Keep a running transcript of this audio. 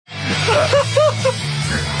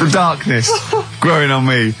The darkness growing on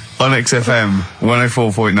me on XFM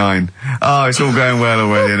 104.9. Oh, it's all going well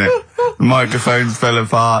already, isn't it? The microphones fell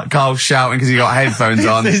apart. Karl's shouting because he got headphones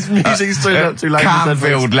on. His music's turned up too loud.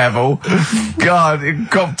 Canfield level. God, it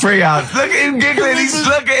got pre-out. Look at him giggling.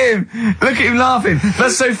 Look at him. Look at him laughing.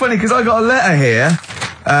 That's so funny because I got a letter here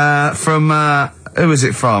from who was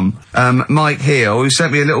it from? Mike Heel, who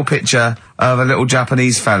sent me a little picture of a little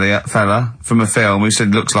Japanese fella from a film who said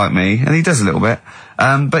looks like me, and he does a little bit.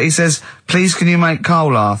 But he says, please can you make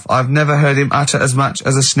Karl laugh? I've never heard him utter as much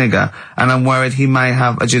as a snigger, and I'm worried he may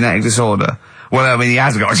have a genetic disorder. Well, I mean, he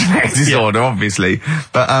has got a genetic disorder, obviously.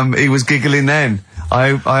 But, he was giggling then.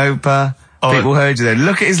 I hope, people heard you then.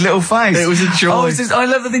 Look at his little face. It was a joy. Oh, I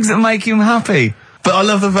love the things that make him happy. But I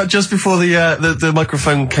love the fact just before the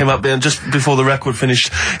microphone came up and just before the record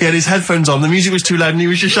finished, he had his headphones on, the music was too loud and he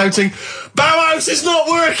was just shouting, Bauhaus is not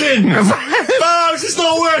working! Bauhaus is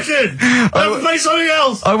not working! Play something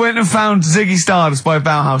else! I went and found Ziggy Stardust by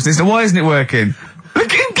Bauhaus and he said, why isn't it working? Look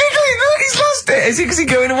at him giggling, look, he's lost it! Is he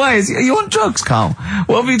going away? Are you on drugs, Karl?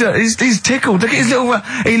 What have you done? He's tickled, look at his little,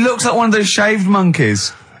 he looks like one of those shaved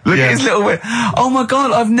monkeys. Look at his little, oh my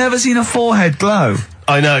god, I've never seen a forehead glow.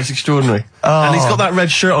 I know, it's extraordinary. Oh. And he's got that red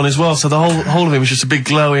shirt on as well, so the whole of him is just a big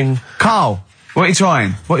glowing... Karl, what are you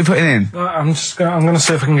trying? What are you putting in? I'm going to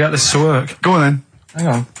see if I can get this to work. Go on then. Hang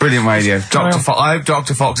on. Brilliant radio. I hope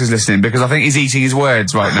Dr. Fox is listening, because I think he's eating his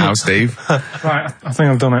words right now, Steve. Right, I think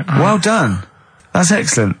I've done it. Well done. That's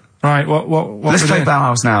excellent. Right, what let's play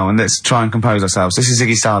Bauhaus now, and let's try and compose ourselves. This is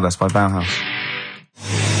Ziggy Stardust by Bauhaus.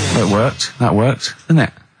 It worked. That worked, didn't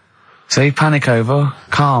it? See, panic over,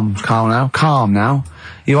 calm now.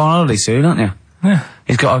 You're on holiday soon, aren't you? Yeah.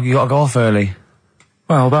 You got to go off early.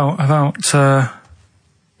 Well, about.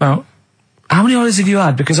 How many holidays have you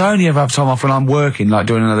had? Because I only ever have time off when I'm working, like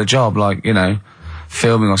doing another job, like, you know,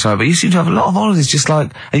 filming or something. But you seem to have a lot of holidays, just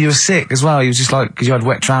like, and you were sick as well. You were just like, because you had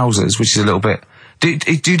wet trousers, which is a little bit. Do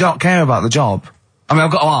you not care about the job? I mean,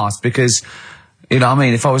 I've got to ask because, you know what I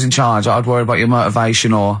mean, if I was in charge, I'd worry about your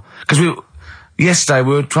motivation or, because yesterday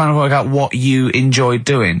we were trying to work out what you enjoyed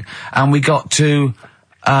doing, and we got to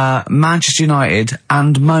Manchester United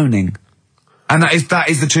and moaning, and that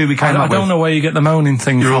is the two we came up with. I don't know where you get the moaning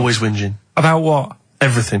thing from. You're always whinging. About what?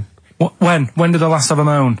 Everything. When did I last have a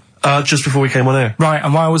moan? Just before we came on air. Right,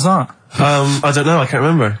 and why was that? I don't know, I can't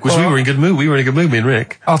remember. Because we were in a good mood. We were in a good mood, me and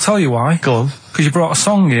Rick. I'll tell you why. Go on. Because you brought a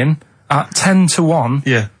song in at 10 to 1.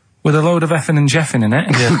 Yeah. With a load of effing and jeffing in it.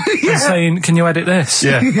 Yeah. And saying, can you edit this?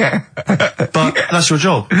 Yeah. Yeah. But that's your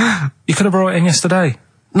job. You could have brought it in yesterday.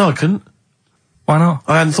 No, I couldn't. Why not?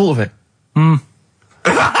 I hadn't thought of it. But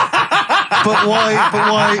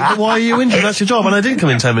why are you whinging? That's your job. And I didn't come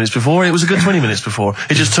in 10 minutes before. It was a good 20 minutes before.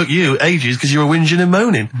 It just took you ages because you were whinging and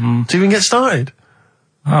moaning to even get started.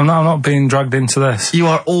 I'm not being dragged into this. You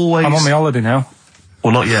are always... I'm on my holiday now.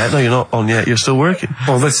 Well, not yet. No, you're not on yet. You're still working.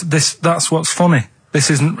 Well, that's what's funny. This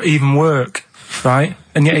isn't even work, right?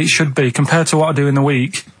 And yet it should be. Compared to what I do in the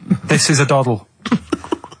week, this is a doddle.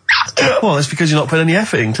 Well, it's because you're not putting any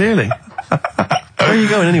effort in, clearly. Where are you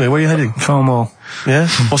going anyway? Where are you heading? Cornwall. Yeah?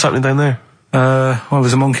 What's happening down there? Well,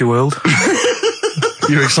 there's a monkey world.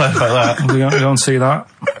 You're excited about that? We're going to see that.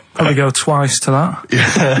 Probably go twice to that.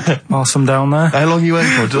 Yeah. Whilst I'm down there. How long you went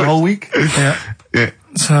for? The whole week? Yeah. Yeah.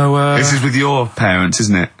 So, this is with your parents,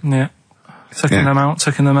 isn't it? Yeah. Taking them out.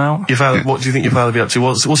 Your father, what do you think your father will be up to?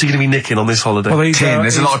 What's he going to be nicking on this holiday? Well,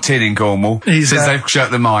 there's a lot of tin in Cornwall. Since they've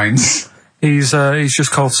shut the mines. He's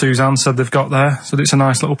just called Suzanne, said they've got there, said it's a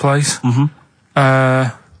nice little place.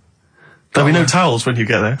 There'll be no towels when you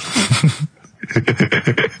get there.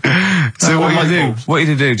 So what are you going to do? What are you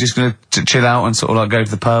going to do? Just going to chill out and sort of like go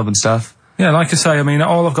to the pub and stuff? Yeah, like I say, I mean,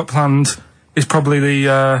 all I've got planned is probably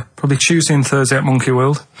probably Tuesday and Thursday at Monkey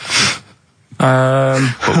World.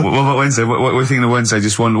 What about Wednesday? What are you thinking of Wednesday?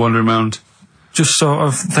 Just wandering around? Just sort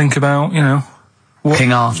of think about, you know...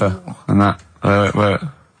 King Arthur and that.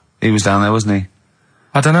 Where he was down there, wasn't he?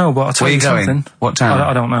 I don't know, but I'll tell you something. Going? What town?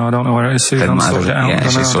 I don't know. I don't know where it is. Susan sorted it out. Yeah,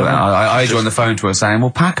 she sorted it out. I had you on the phone to her saying,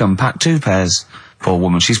 well, pack 2 pairs. Poor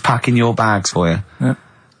woman. She's packing your bags for you. Yeah.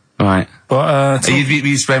 Right. But,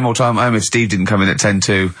 you'd spend more time at home if Steve didn't come in at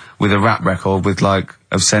 10-2 with a rap record with, like,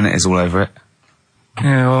 obscenities all over it.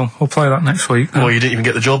 Yeah, well, we'll play that next week. Well, you didn't even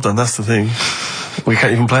get the job done, that's the thing. We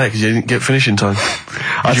can't even play it because you didn't get finishing time.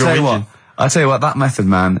 I'll tell you what, that method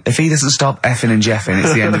man, if he doesn't stop effing and jeffing,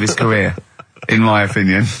 it's the end of his career. In my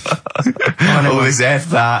opinion. All this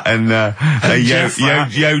F that and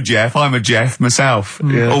yo Jeff, I'm a Jeff myself.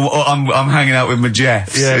 Yeah. Or I'm hanging out with my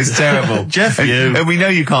Jeffs. Yeah. It's terrible. Jeff, you. And we know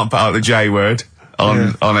you can't put out the J word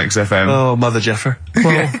on XFM. Oh, Mother Jeffer.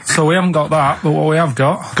 Well, so we haven't got that, but what we have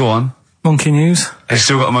got... Go on. Monkey News. We've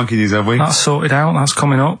still got a Monkey News, have we? That's sorted out. That's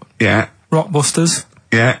coming up. Yeah. Rockbusters.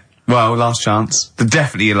 Yeah. Well, last chance.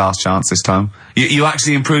 Definitely your last chance this time. You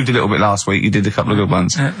actually improved a little bit last week. You did a couple of good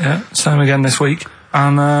ones. Yeah. Same again this week.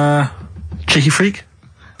 And, Cheeky Freak?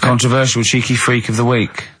 Controversial Cheeky Freak of the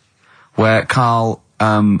Week, where Karl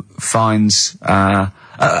finds a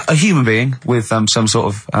human being with some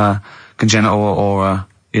sort of congenital or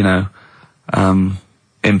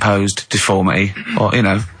imposed deformity, or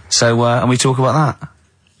So and we talk about that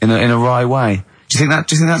in a wry way. Do you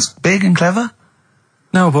think that's big and clever?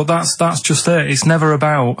 no, but that's just it. It's never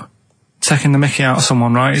about taking the mickey out of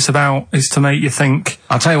someone, right? It's to make you think.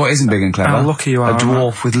 I'll tell you what isn't big and clever. How lucky you are. A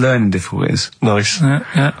dwarf with learning difficulties. Nice.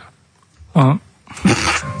 Yeah. Well,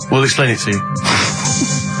 We'll explain it to you.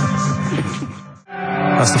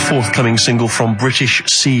 That's the forthcoming single from British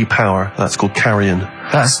Sea Power. That's called Carrion.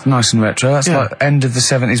 That's nice and retro. That's like end of the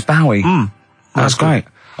 70s Bowie. That's great.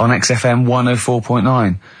 On XFM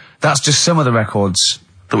 104.9. That's just some of the records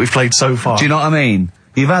that we've played so far. Do you know what I mean?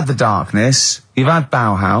 You've had The Darkness, you've had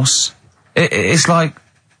Bauhaus. It's like,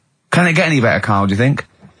 can it get any better, Karl, do you think?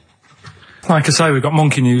 like I say, we've got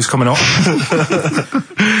Monkey News coming up.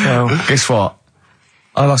 So, guess what?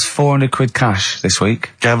 I lost 400 quid cash this week.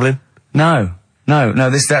 Gambling? No,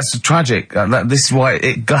 that's tragic. This is why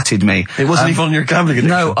it gutted me. It wasn't even on your gambling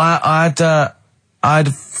addiction. No, I had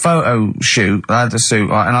a photo shoot, I had a suit,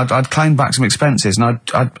 right, and I'd claimed back some expenses, and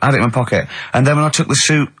I'd had it in my pocket. And then when I took the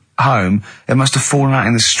suit home, it must have fallen out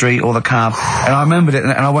in the street or the cab, and I remembered it,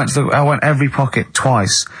 and I went every pocket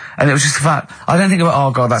twice. And it was just the fact, I don't think about,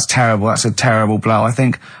 oh God, that's terrible, that's a terrible blow. I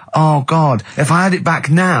think, oh God, if I had it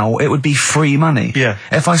back now, it would be free money. Yeah.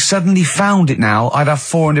 If I suddenly found it now, I'd have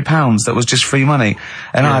 £400 that was just free money.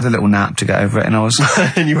 And I had a little nap to get over it, and I was...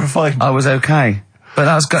 and you were fine. I was okay. But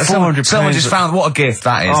that was good. Someone just found, what a gift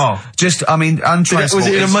that is. Oh. Just, I mean, untraceable. Was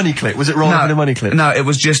it in a money clip? Was it rolled up in a money clip? No, it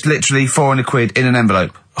was just literally 400 quid in an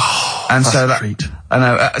envelope. Oh, and that's so a treat. I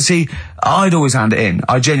know. See, I'd always hand it in.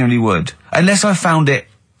 I genuinely would. Unless I found it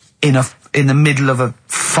in the middle of a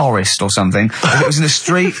forest or something. If it was in a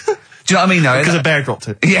street... Do you know what I mean? No, because a bear dropped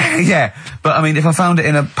it. Yeah. But I mean, if I found it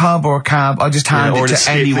in a pub or a cab, I'd just hand it to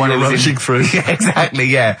anyone who was rushing through. Yeah, exactly.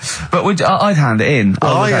 Yeah. But I'd hand it in.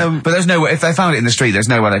 Well, but there's no way. If they found it in the street, there's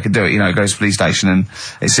no way they could do it. It goes to the police station and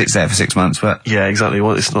it sits there for 6 months. But yeah, exactly.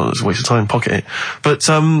 Well, it's a waste of time. Pocket it. But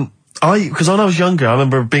because when I was younger, I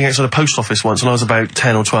remember being outside a post office once when I was about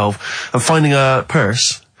 10 or 12 and finding a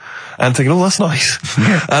purse. And thinking, oh, that's nice.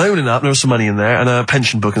 And opening it up, there was some money in there, and a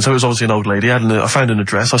pension book, and so it was obviously an old lady. I found an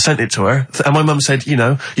address, I sent it to her, and my mum said,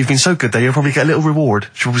 you've been so good there, you'll probably get a little reward.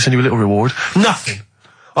 She'll probably send you a little reward. Nothing.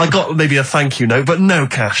 I got maybe a thank you note, but no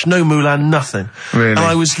cash, no moolah, nothing. Really? And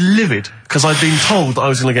I was livid, because I'd been told that I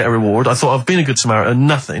was going to get a reward. I thought I've been a good Samaritan,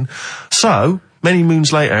 nothing. So... many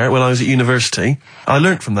moons later, when I was at university, I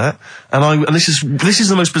learnt from that, and this is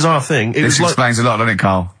the most bizarre thing. This explains a lot, doesn't it,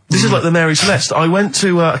 Karl? This is like the Mary Celeste. I went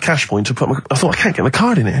to a cash point to I thought, I can't get my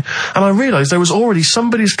card in here, and I realised there was already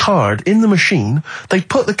somebody's card in the machine. They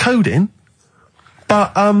put the code in,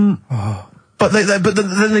 but then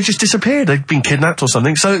they just disappeared. They'd been kidnapped or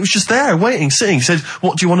something, so it was just there, waiting, sitting. It said,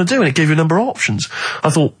 what do you want to do? And it gave you a number of options. I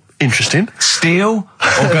thought, interesting. Steal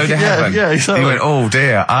or go to heaven? Yeah, exactly. You went, oh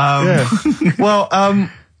dear. Yeah. Well,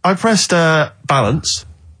 I pressed balance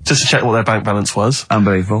just to check what their bank balance was.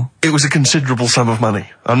 Unbelievable. It was a considerable sum of money.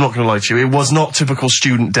 I'm not going to lie to you. It was not typical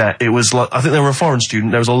student debt. It was like, I think they were a foreign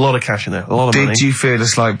student. There was a lot of cash in there. A lot of money. Did you feel a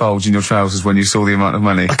slight bulge in your trousers when you saw the amount of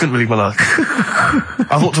money? I couldn't believe my luck.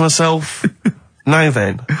 I thought to myself, now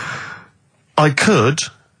then, I could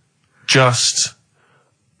just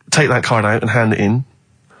take that card out and hand it in,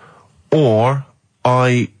 or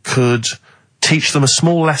I could teach them a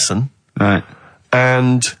small lesson. Right.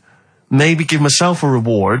 And maybe give myself a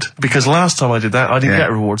reward, because last time I did that, I didn't get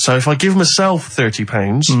a reward. So if I give myself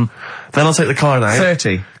 £30, then I'll take the card out.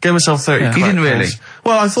 30? Give myself 30. You didn't really?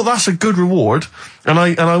 Well, I thought that's a good reward. And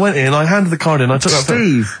I went in, I handed the card in, I took that.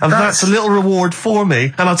 Steve, and that's a little reward for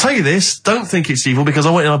me. And I'll tell you this, don't think it's evil, because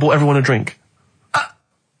I went in and I bought everyone a drink.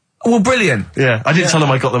 Well, brilliant. Yeah, I didn't tell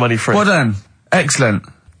them I got the money free. Well done. Excellent.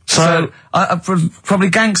 So probably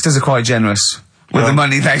gangsters are quite generous with the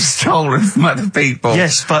money they've stolen from other people.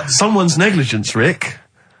 Yes, but someone's negligence, Rick,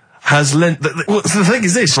 has lent... the thing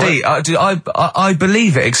is this, Steve, right? I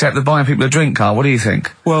believe it, except that buying people a drink, Karl. What do you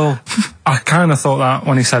think? well, I kind of thought that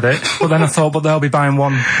when he said it, but then I thought, but they'll be buying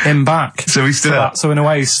him back. So he's still... So in a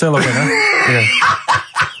way, he's still a winner. Yeah.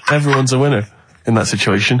 Everyone's a winner. in that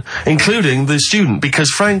situation, including the student, because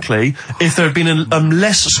frankly, if there had been a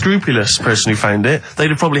less scrupulous person who found it, they'd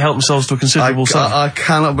have probably helped themselves to a considerable sum. I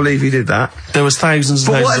cannot believe he did that. There was thousands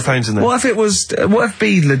and thousands of pounds in there. What if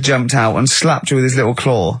Beadle had jumped out and slapped you with his little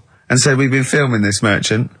claw and said, we've been filming this,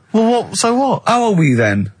 merchant? Well, so what? How old were you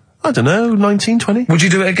then? I don't know, 19, 20? Would you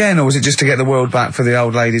do it again, or was it just to get the world back for the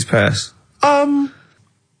old lady's purse?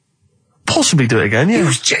 Possibly do it again, yeah.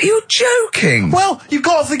 You're joking! Well, you've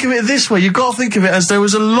got to think of it this way. You've got to think of it as there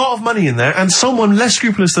was a lot of money in there, and someone less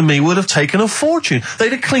scrupulous than me would have taken a fortune.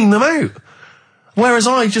 They'd have cleaned them out. Whereas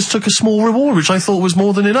I just took a small reward, which I thought was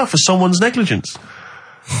more than enough for someone's negligence.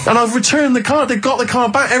 And I've returned the card. They've got the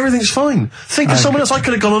card back. Everything's fine. Think of someone else. I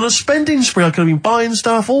could have gone on a spending spree. I could have been buying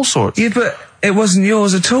stuff, all sorts. Yeah, but it wasn't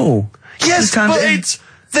yours at all. Yes, but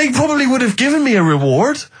they probably would have given me a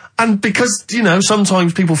reward. And because,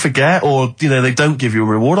 sometimes people forget or, they don't give you a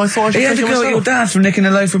reward, I thought I should take it myself. You had to go at your dad for nicking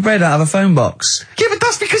a loaf of bread out of a phone box. Yeah, but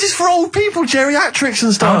that's because it's for old people, geriatrics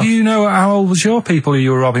and stuff. How do you know how old was your people who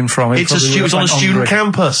you were robbing from? It was on a student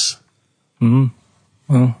campus.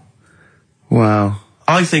 Well. Wow.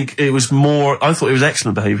 I thought it was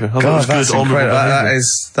excellent behaviour. I thought it was good, honourable behaviour.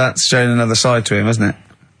 That's showing another side to him, isn't it?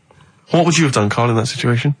 What would you have done, Karl, in that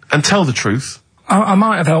situation? And tell the truth. I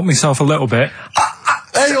might have helped myself a little bit.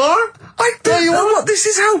 There you are. I don't know what this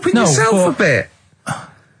is helping yourself a bit.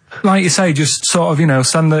 Like you say, just sort of,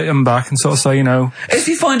 stand at him back and sort of say, If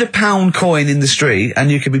you find a £1 coin in the street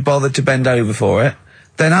and you can be bothered to bend over for it,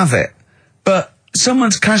 then have it. But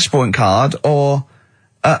someone's cash point card or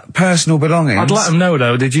personal belongings... I'd let them know,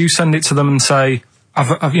 though. Did you send it to them and say,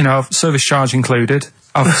 I've service charge included.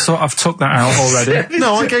 I've took that out already.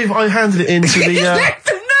 No, I handed it in to the... You let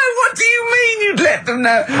them know? What do you mean you'd let them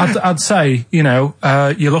know? I'd say,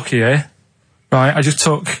 you're lucky here. Right, I just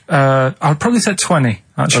took, I'd probably said 20,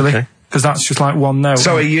 actually. Okay. Because that's just like one note.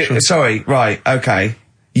 Sorry, right, okay.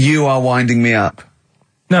 You are winding me up.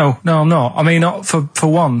 No, I'm not. I mean, not for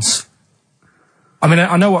once. I mean,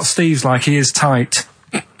 I know what Steve's like. He is tight,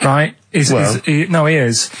 right? He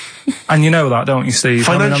is. And you know that, don't you, Steve?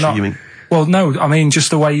 Financially, you mean? Well, no, I mean,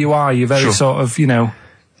 just the way you are. You're very sort of, you're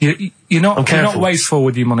not wasteful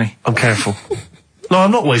with your money. I'm careful. No,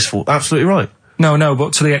 I'm not wasteful. Absolutely right. No,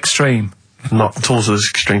 but to the extreme. Not towards the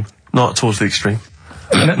extreme. Not towards the extreme.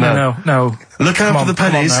 No. Look out for the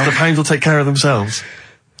pennies. The pounds will take care of themselves.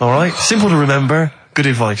 All right? Simple to remember. Good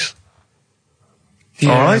advice.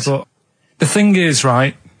 Yeah, all right? But the thing is,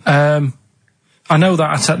 right, I know that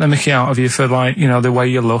I take the mickey out of you for, like, the way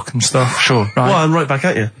you look and stuff. Sure. Right? Well, I'm right back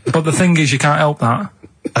at you. But the thing is, you can't help that.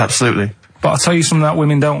 Absolutely. But I'll tell you something that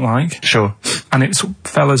women don't like. Sure. And it's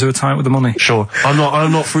fellas who are tight with the money. Sure. I'm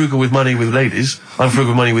not frugal with money with ladies. I'm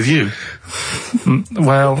frugal with money with you.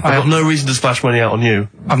 Well, I've got no reason to splash money out on you.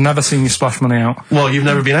 I've never seen you splash money out. Well, you've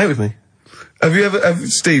never been out with me.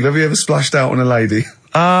 Steve, have you ever splashed out on a lady?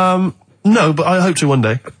 No, but I hope to one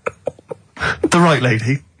day. The right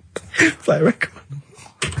lady. Play a record.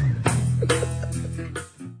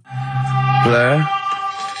 Blur.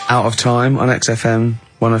 Out of Time on XFM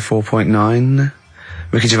 104.9.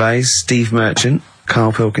 Ricky Gervais, Steve Merchant,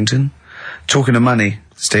 Karl Pilkington. Talking of money,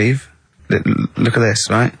 Steve. Look at this,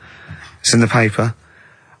 right? It's in the paper.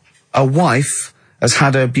 A wife has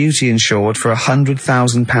had her beauty insured for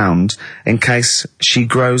 £100,000 in case she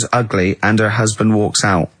grows ugly and her husband walks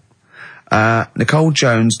out. Nicole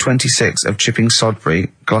Jones, 26, of Chipping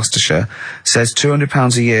Sodbury, Gloucestershire, says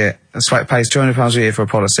 £200 a year, pays £200 a year for a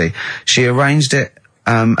policy. She arranged it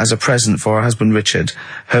as a present for her husband Richard.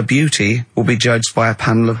 Her beauty will be judged by a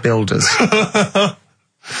panel of builders.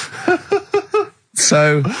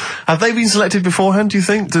 So, have they been selected beforehand, do you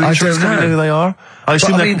think? Do the insurance company know who they are? I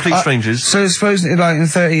assume they're complete strangers. So supposedly, like, in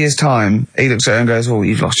 30 years' time, he looks at her and goes, "Oh,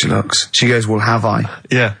 you've lost your looks." She goes, "Well, have I?"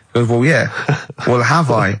 Yeah. He goes, "Well, yeah." "Well,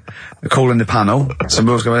 have I?" They're calling the panel. Some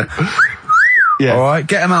bills going, yeah. All right,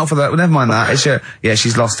 get him out for that. Well, never mind that. It's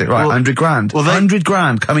she's lost it. Right, 100 grand. Well, 100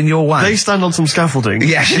 grand coming your way. They stand on some scaffolding.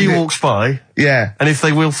 Yeah. She walks by. Yeah. And if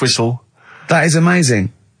they will whistle. That is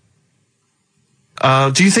amazing.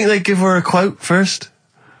 Do you think they'd give her a quote first?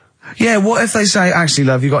 Yeah, what if they say, "Actually,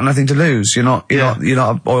 love, you've got nothing to lose. You're not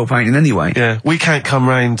oil painting anyway." Yeah, we can't come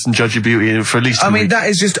round and judge your beauty for at least 2 weeks. That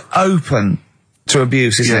is just open to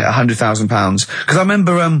abuse, isn't it? £100,000. Because I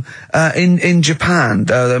remember, in Japan,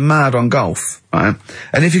 they're mad on golf, right?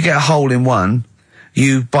 And if you get a hole in one,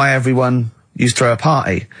 you buy everyone, you throw a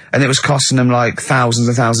party. And it was costing them like thousands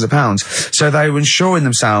and thousands of pounds. So they were insuring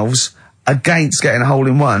themselves against getting a hole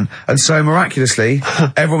in one. And so miraculously,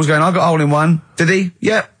 everyone was going, "I got a hole in one." "Did he?"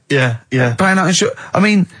 "Yep." Yeah. Paying out insurance. I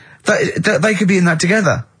mean, they could be in that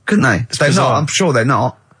together, couldn't they? They're not. I'm sure they're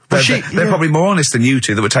not. They're probably more honest than you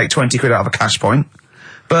two that would take 20 quid out of a cash point.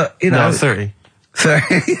 But, you know. No, 30.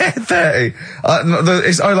 30. Yeah, 30.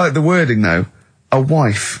 I like the wording, though. A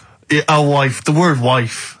wife. Yeah, a wife. The word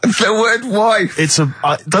wife. The word wife.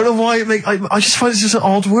 I don't know why I just find it's just an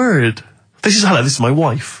odd word. This is my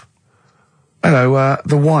wife. Hello,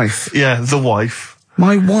 the wife. Yeah, the wife.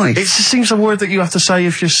 My wife. It just seems a word that you have to say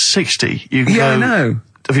if you're 60. You can I go, know.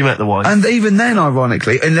 Have you met the wife? And even then,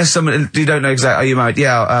 ironically, unless you don't know exactly, are you married?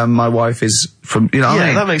 Yeah, my wife is from, you know what I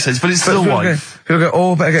mean? That makes sense, but it's still wife. People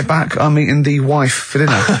go, better get back, I'm meeting the wife for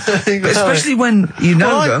dinner. But especially when you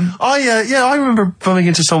know them. I remember bumping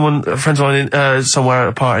into friends of mine, somewhere at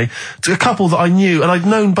a party, to a couple that I knew, and I'd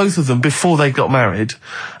known both of them before they got married.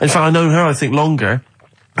 In fact, I'd known her, I think, longer.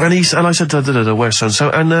 And I said, where's so-and-so?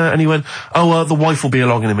 And he went, the wife will be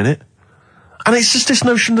along in a minute. And it's just this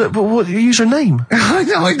notion that, use her name.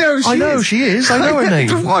 I know she is. I know her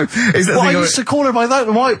name. I used to call her by that.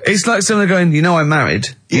 Why? It's like someone going, I'm married.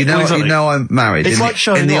 You know I'm married. It's like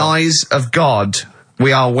showing in the eyes of God,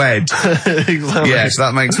 we are wed. Exactly. Yes,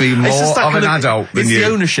 that makes me more of an adult than you. It's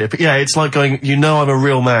the ownership. Yeah, it's like going, I'm a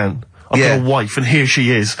real man. I've got a wife, and here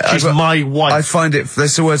she is. She's my wife. I find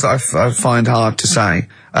there's the words that I find hard to say.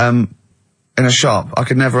 In a shop, I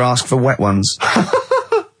could never ask for wet ones.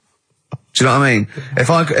 Do you know what I mean? If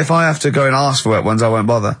I have to go and ask for wet ones, I won't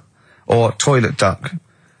bother. Or toilet duck.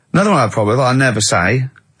 Another one I have a problem with, I never say,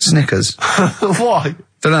 Snickers. Why?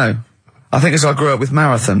 Don't know. I think it's I grew up with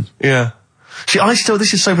Marathon. Yeah. See,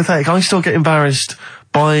 this is so pathetic, I still get embarrassed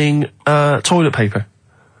buying, toilet paper.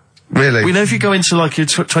 Really? We know if you go into like your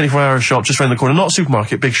 24-hour shop just around the corner, not a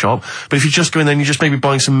supermarket, big shop, but if you just go in there and you're just maybe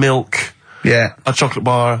buying some milk. Yeah. A chocolate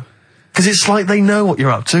bar. Because it's like they know what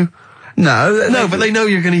you're up to. No, but they know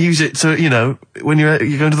you're going to use it to, when you're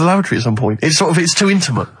going to the lavatory at some point. It's too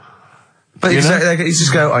intimate. But you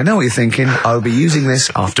just go, I know what you're thinking, I'll be using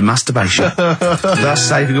this after masturbation. Thus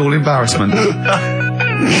saving all embarrassment. It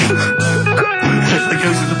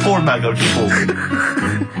goes with the porn bag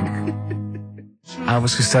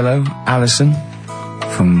Elvis Costello, Alison,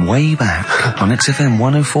 from way back on XFM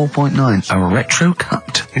 104.9, a retro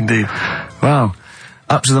cut. Indeed. Wow.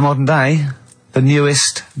 Up to the modern day. The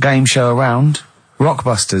newest game show around,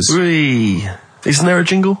 Rockbusters. Isn't there a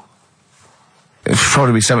jingle? It'd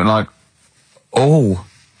probably be something like,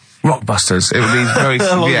 Rockbusters. It would be very,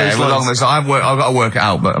 along those lines. I've got to work it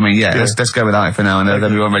out, but I mean, let's go with that for now, and there'll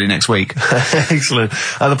be one ready next week. Excellent.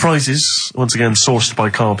 The prizes, once again, sourced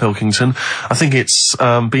by Karl Pilkington. I think it's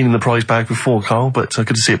been in the prize bag before, Karl, but good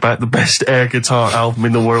to see it back. The best air guitar album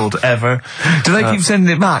in the world ever. Do they keep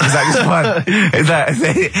sending it back? Is that just fun?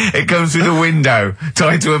 It comes through the window,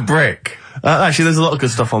 tied to a brick. Actually, there's a lot of good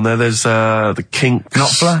stuff on there. There's the Kinks.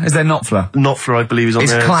 Knopfler? Is there Knopfler? Knopfler, I believe, is on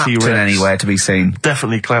there. Is Clapton anywhere to be seen?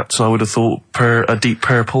 Definitely Clapton, I would have thought, a Deep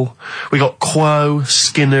Purple. We got Quo,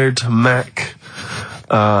 Skinnerd, Mac,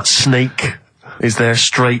 Snake is there,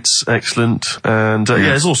 Straits, excellent, and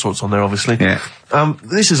there's all sorts on there, obviously. Yeah.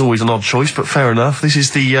 This is always an odd choice, but fair enough. This is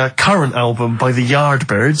the current album by the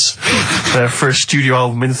Yardbirds, their first studio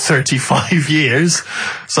album in 35 years.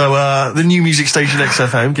 So the new music station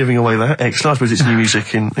XFM giving away that. Excellent. I suppose it's new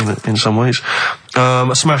music in some ways.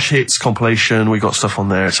 A Smash Hits compilation. We got stuff on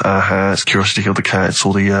there. It's Aha, it's Curiosity Killed the Cat. It's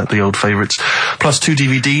all the old favourites. Plus 2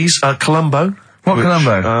 DVDs. Columbo. What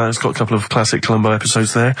Columbo? It's got a couple of classic Columbo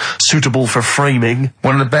episodes there. Suitable for framing.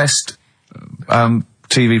 One of the best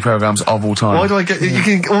TV programmes of all time. Why do I get... You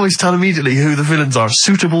can always tell immediately who the villains are.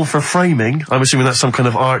 Suitable for framing. I'm assuming that's some kind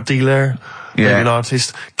of art dealer. Maybe an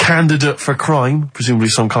artist. Candidate for crime. Presumably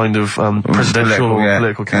some kind of presidential or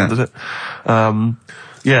political candidate. That'd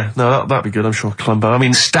be good, I'm sure. Columbo. I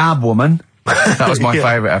mean... Stab Woman. That was my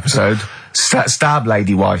favourite episode. Stab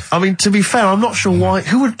Lady Wife. I mean, to be fair, I'm not sure why.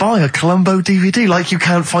 Who would buy a Columbo DVD? Like, you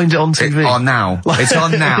can't find it on TV. It's on now. It's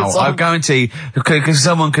on now. I guarantee, because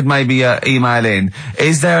someone could maybe email in.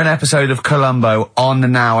 Is there an episode of Columbo on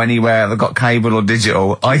now anywhere that got cable or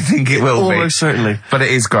digital? I think it will be. Almost certainly. But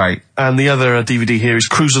it is great. And the other DVD here is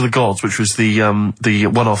Cruise of the Gods, which was the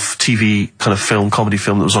one-off TV kind of comedy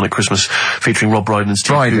film that was on at Christmas, featuring Rob Brydon and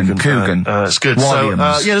Steve Coogan. It's good.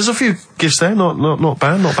 Williams. So, there's a few gifts there. Not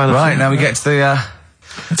bad. Right, now we get to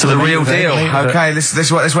the real deal. Okay, this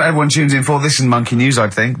is what everyone tunes in for. This is Monkey News, I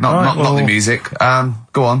think. Not the music.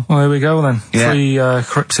 Go on. Well, here we go then. Yeah. 3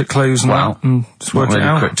 cryptic clues and just work it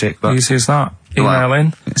out. Cryptic, but easy as that. Email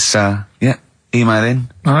in. It's email in.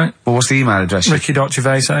 Right. Well, what's the email address?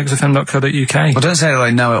 ricky.gervais@xfm.co.uk. Well, don't say that I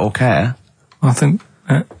know it or care. I think.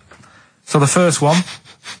 So the first one,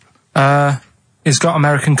 he's got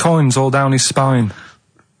American coins all down his spine.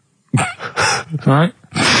 Right?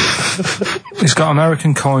 He's got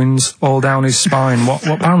American coins all down his spine. What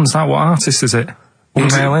band's that? What artist is it?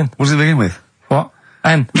 Email in. What does it begin with? What?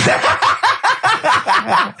 N.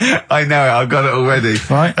 I know it, I've got it already.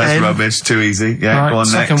 Right. That's N. rubbish, too easy. Yeah, Right, go on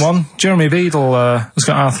second next. one. Jeremy Beadle has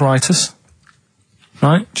got arthritis.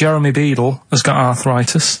 Right, Jeremy Beadle has got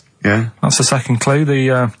arthritis. Yeah. That's the second clue.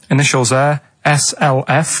 The initials there,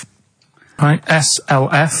 SLF. Right,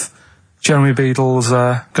 SLF. Jeremy Beadle's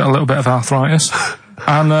got a little bit of arthritis.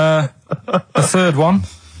 And the third one,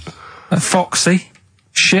 Foxy,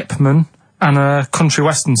 Shipman, and a country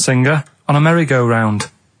western singer on a merry-go-round.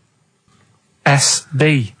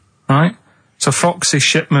 SB, right? So Foxy,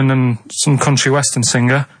 Shipman, and some country western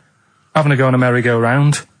singer having a go on a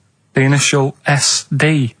merry-go-round. The initial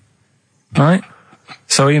SD, right?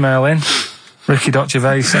 So email in,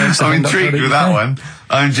 ricky.gervais. I'm intrigued with that one.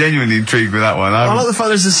 I'm genuinely intrigued with that one. I like the fact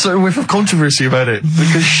there's a certain whiff of controversy about it,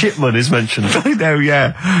 because Shipman is mentioned. I know,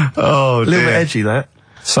 yeah. Oh, A little bit dear. edgy, that.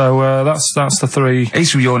 So that's the three.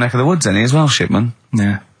 He's from your neck of the woods, isn't he, as well, Shipman?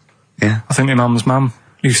 Yeah. Yeah. I think my mum's mum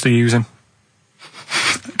used to use him.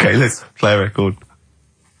 Okay, let's play a record.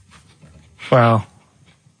 Well,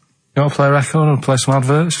 you want to play a record or play some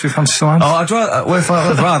adverts if you fancy some ads? Oh, I'd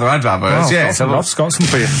rather I'd adverts, yeah. I've got some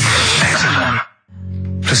for you.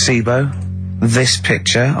 Placebo, this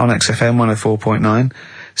picture on XFM 104.9.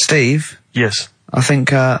 Steve, Yes. I think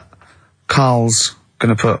Karl's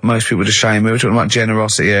going to put most people to shame. We were talking about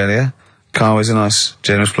generosity earlier. Karl is a nice,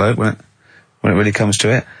 generous bloke when it really comes to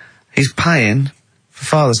it. He's paying for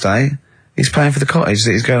Father's Day. He's paying for the cottage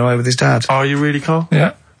that he's going away with his dad. Are you really, Karl?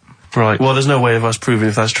 Yeah. Right. Well, there's no way of us proving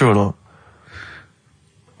if that's true or not.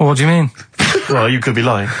 Well, what do you mean? Well, you could be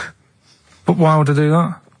lying. But why would I do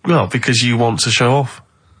that? Well, because you want to show off.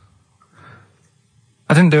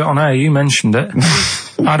 I didn't do it on air, you mentioned it.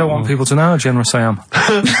 I don't want people to know how generous I am.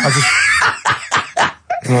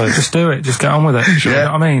 Right. Just do it, just get on with it. You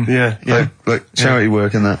know what I mean? Yeah, yeah. Like charity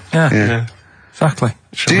work and that. Yeah. Yeah. Exactly.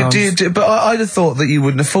 But I'd have thought that you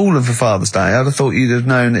wouldn't have fallen for Father's Day. I'd have thought you'd have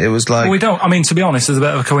known it was like... Well, we don't. I mean, to be honest, there's a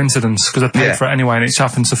bit of a coincidence because I paid Yeah. for it anyway, and it's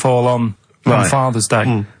happened to fall on Right. Father's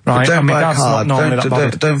Day, But right? don't And my buy dad's hard. not normally that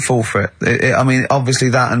bothered. Don't fall for it. I mean, obviously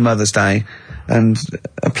that and Mother's Day and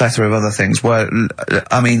a plethora of other things were,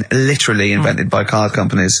 I mean, literally invented by card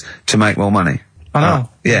companies to make more money. I know.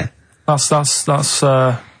 Yeah. That's.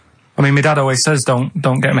 I mean, my dad always says don't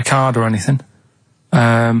get him a card or anything,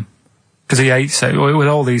 because he hates it with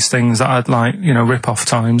all these things that I'd like, rip-off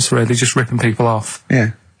times. Really, just ripping people off.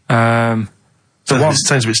 Yeah. So It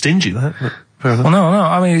sounds a bit stingy, that. But fair enough. Well, no.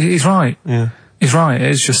 I mean, he's right. Yeah. He's right.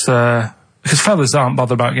 It's just because fellas aren't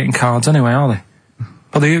bothered about getting cards anyway, are they?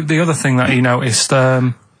 But the other thing that he noticed,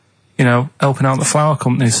 helping out the flower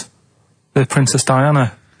companies, the Princess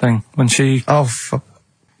Diana thing when she. Oh,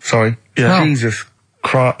 sorry. Yeah. Jesus.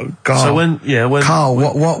 God. So when Karl,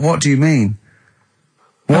 what do you mean?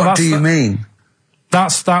 No, What do you mean?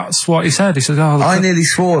 That's what he said. He said, "Oh, I nearly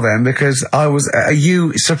swore then because I was.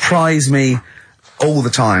 You surprise me all the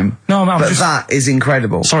time. No, I'm but just- that is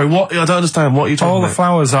incredible. Sorry, what? I don't understand. What are you talking all the about?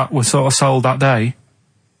 flowers that were sort of sold that day."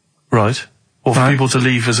 Right. Or for Right. people to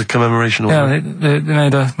leave as a commemoration or Yeah, something. they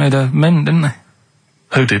made a mint, didn't they?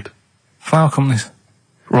 Who did? Flower companies.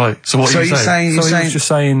 Right. So what So are you you're saying? saying So he was just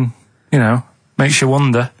saying, makes you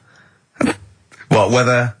wonder. what?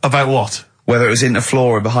 Whether About what? it was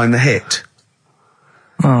Interflora behind the hit.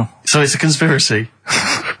 Oh, So it's a conspiracy.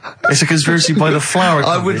 It's a conspiracy by the flower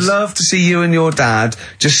I would companies. love to see you and your dad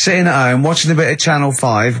just sitting at home watching a bit of Channel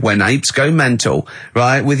 5 when apes go mental,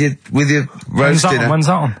 right? With your roast dinner. when's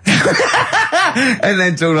that on? And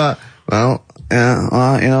then talking like, well, yeah,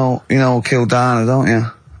 well, you know Kildana, don't you?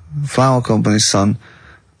 Flower company's son.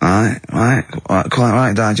 Right, quite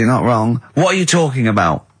right, Dad, you're not wrong. What are you talking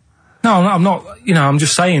about? No, I'm not. I'm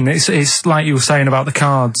just saying it's like you were saying about the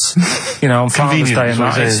cards, on Father's Day and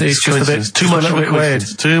that. It's just a bit too much of a bit weird.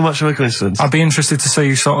 coincidence. Too much of a coincidence. I'd be interested to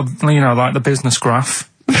see sort of, like the business graph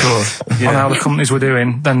Sure. on how the companies were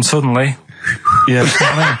doing. Then suddenly, Yeah.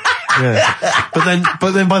 Yeah.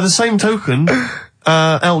 But then by the same token,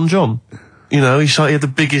 Elton John, he had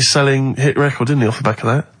the biggest selling hit record, didn't he, off the back of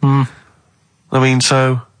that? I mean,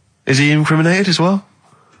 so is he incriminated as well?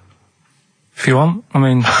 if you want, I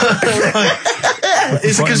mean,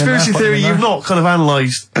 It's a put him in conspiracy there, put him theory in you've there. not kind of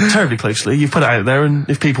analysed terribly closely. You've put it out there, and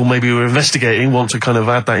if people maybe who are investigating want to kind of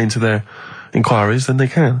add that into their inquiries, then they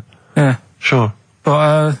can. yeah. Sure.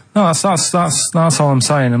 But no, that's all I'm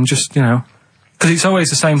saying. I'm just because it's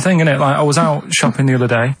always the same thing, isn't it? Like I was out shopping the other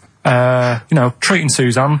day, treating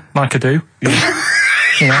Suzanne like I do.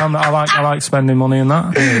 You know, I like spending money in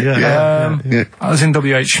that. Yeah. I was in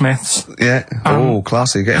WH Smith's. Yeah. Oh,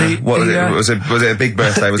 classy. Was it a big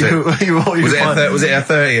birthday? Was it? Was it a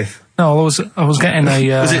 30th? No, I was getting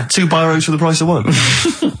a. Was it 2 biros for the price of one?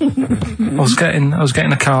 I was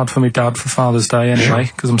getting a card for my dad for Father's Day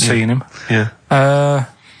anyway, because I'm seeing him. Yeah.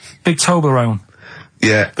 Big Toblerone.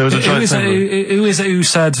 Yeah. There was a giant who is it who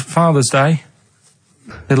said Father's Day?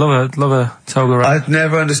 They love a Toblerone. I've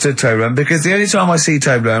never understood Toblerone because the only time I see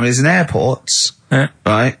Toblerone is in airports,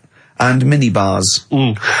 right, and minibars.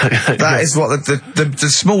 That is what the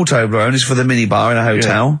small Toblerone is for the minibar in a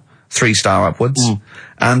hotel, 3-star upwards,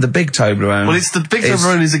 and the big Toblerone. Well, the big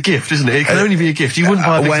Toblerone is a gift, isn't it? It can only be a gift. You wouldn't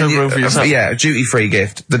buy a big Toblerone for yourself. Yeah, a duty-free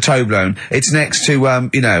gift. The Toblerone. It's next to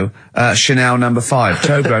Chanel No. 5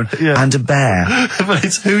 Toblerone and a bear. But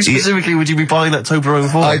who specifically would you be buying that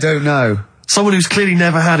Toblerone for? I don't know. Someone who's clearly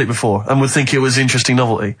never had it before and would think it was interesting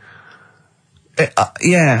novelty.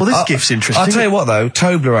 Yeah. Well, this gift's interesting. I'll tell you what, though,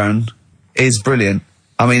 Toblerone is brilliant.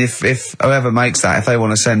 I mean, if whoever makes that, if they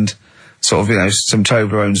want to send sort of, some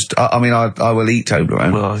Toblerones, I will eat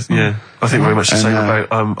Toblerone. Well, yeah. I think very much the same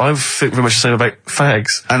about, I think very much the same about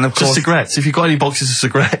fags. And of course, cigarettes. If you've got any boxes of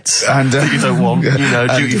cigarettes and, that you don't want,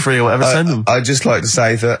 duty free or whatever, send them. I'd just like to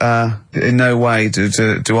say that, in no way do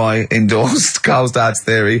I endorse Karl's dad's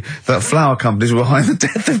theory that flower companies were behind the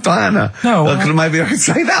death of Diana. No. Maybe I could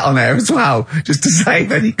say that on air as well, just to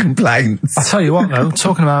save any complaints. I'll tell you what though,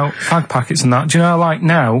 talking about fag packets and that, do you know, like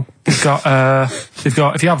now, they've got, if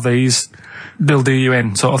you have these, they'll do you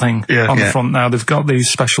in, sort of thing, on the front now. They've got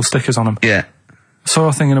these special stickers on them. Yeah. I saw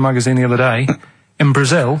a thing in a magazine the other day. In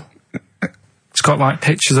Brazil, it's got, like,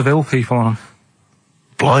 pictures of ill people on them.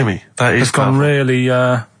 Blimey, that is It's gone really,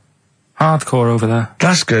 hardcore over there.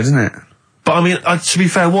 That's good, isn't it? But, I mean, to be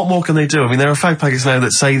fair, what more can they do? I mean, there are fag packets now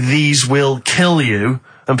that say these will kill you,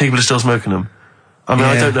 and people are still smoking them. I mean,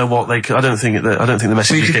 I don't know what they. I don't think the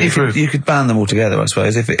message is getting through. You could ban them altogether, I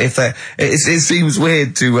suppose. If it seems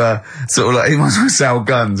weird to sort of like, you might as well sell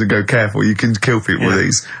guns and go, careful, you can kill people with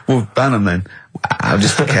these. Well, ban them then. I'll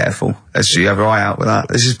just be careful. Actually, have your eye out with that.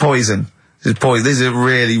 This is poison. These are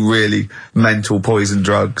really, really mental poison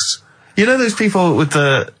drugs. You know those people with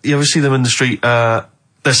you ever see them in the street?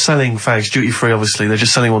 They're selling fags duty free. Obviously, they're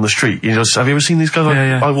just selling them on the street. Have you ever seen these guys?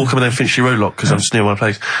 I walk up and down Finchley Road lot because I'm just near my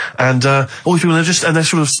place, and all these people they're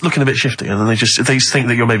sort of looking a bit shifty, and then they think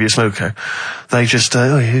that you're maybe a smoker. They just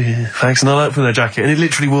fags, and they'll open their jacket, and it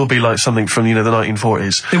literally will be like something from the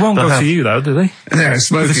 1940s. They won't go to you though, do they? Yeah,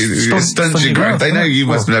 smoking. It stunts your growth. They know you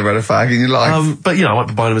must have never had a fag in your life. But I might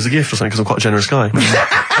be buying them as a gift or something because I'm quite a generous guy.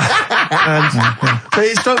 But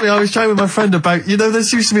it struck me, I was chatting with my friend about, there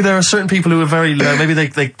seems to be there are certain people who are very, maybe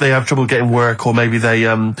they have trouble getting work, or maybe they,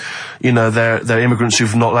 they're immigrants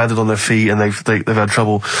who've not landed on their feet and they've had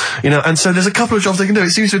trouble, and so there's a couple of jobs they can do.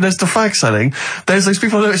 It seems to be there's the fag selling. There's those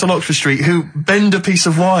people I noticed on Oxford Street who bend a piece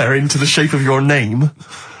of wire into the shape of your name.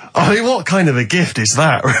 I mean, what kind of a gift is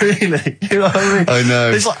that, really? You know what I mean? I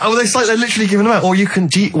know. It's like they're literally giving them out. Or you can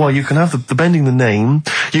have the bending the name.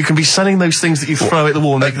 You can be selling those things that you throw at the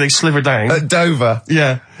wall and they sliver down. At Dover?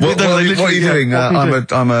 Yeah. What are you doing?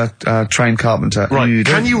 I'm a trained carpenter. Right.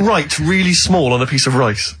 Can you write really small on a piece of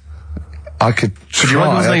rice? I could try. Could you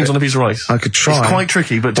write those names on a piece of rice? I could try. It's quite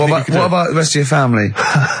tricky, but what about the rest of your family?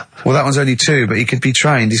 Well, that one's only 2, but he could be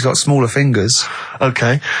trained. He's got smaller fingers.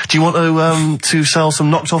 Okay. Do you want to sell some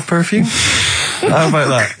knocked off perfume? How about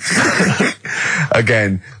that?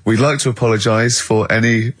 Again, we'd like to apologise for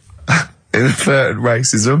any inadvertent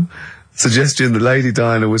racism. Suggestion that Lady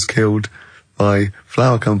Diana was killed by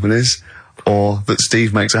flower companies, or that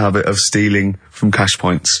Steve makes a habit of stealing from cash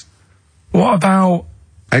points. What about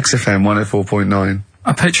XFM 104.9?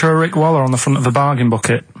 a picture of Rick Waller on the front of a bargain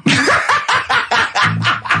bucket?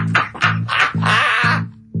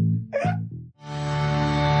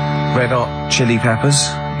 Red Hot Chili Peppers,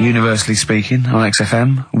 universally speaking, on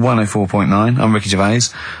XFM 104.9. I'm Ricky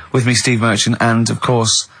Gervais. With me, Steve Merchant, and of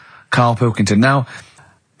course, Karl Pilkington. Now,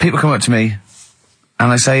 people come up to me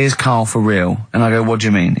and they say, "Is Karl for real?" And I go, "What do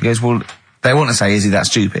you mean?" He goes, "Well, they want to say, is he that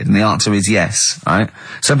stupid?" And the answer is yes, right?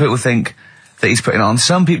 Some people think that he's putting on.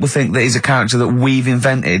 Some people think that he's a character that we've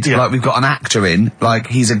invented, like we've got an actor in, like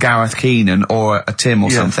he's a Gareth Keenan or a Tim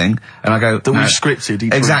or something. And I go, that we've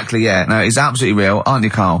scripted. Exactly, yeah. No, he's absolutely real, aren't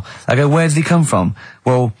you, Karl? I go, where did he come from?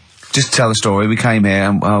 Well, just to tell the story, we came here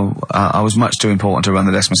and I was much too important to run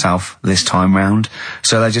the desk myself this time round,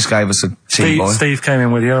 so they just gave us a tea boy. Steve came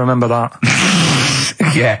in with you, I remember that.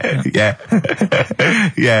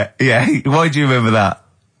 yeah. Why do you remember that?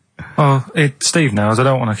 Well, Steve knows. I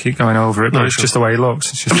don't want to keep going over it, but it's just the way he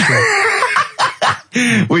looks. It's just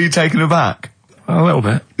Were you taken aback? A little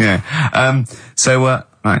bit. Yeah. So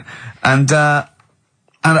Right. And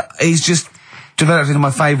he's just developed into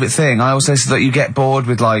my favourite thing. I also said that you get bored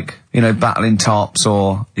with, like, you know, battling tops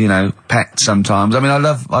or, you know, pets sometimes. I mean, I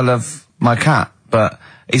love my cat, but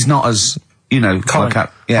he's not as, you know, Colin. my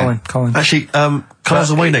cat. Yeah. Colin. Actually,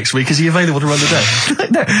 Carl's away next week. Is he available to run the day?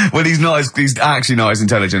 No, well, he's actually not as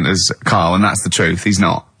intelligent as Karl, and that's the truth. He's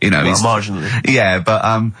not, you know. Well, he's marginally. Yeah, but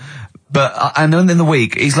and then in the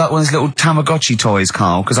week, he's like one of those little Tamagotchi toys,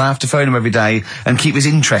 Karl, because I have to phone him every day and keep his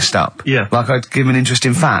interest up. Yeah. Like I'd give him an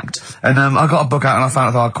interesting fact. And I got a book out and I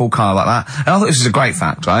found out I'd call Karl like that. And I thought this was a great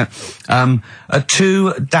fact, right? A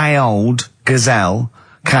 2-day-old gazelle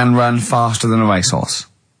can run faster than a racehorse.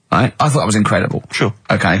 Right? I thought that was incredible. Sure.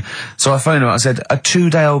 Okay. So I phoned him up, I said, a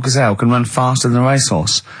 2-day-old gazelle can run faster than a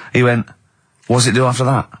racehorse. He went, what does it do after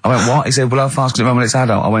that? I went, what? He said, well, how fast can it run when it's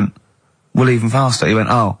adult? I went, well, even faster. He went,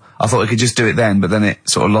 oh, I thought we could just do it then, but then it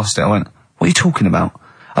sort of lost it. I went, what are you talking about?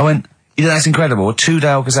 I went, you know, that's incredible. A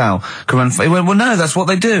 2-day-old gazelle can run he went, well, no, that's what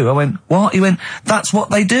they do. I went, what? He went, that's what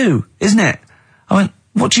they do, isn't it? I went,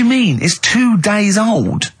 what do you mean? It's 2 days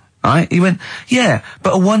old. Right? He went, yeah,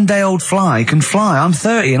 but a 1-day-old fly can fly. I'm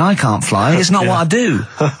 30 and I can't fly. It's not what I do.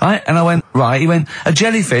 Right? And I went, right. He went, a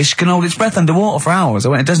jellyfish can hold its breath underwater for hours. I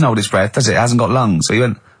went, it doesn't hold its breath, does it? It hasn't got lungs. So he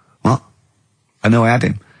went, what? I know I had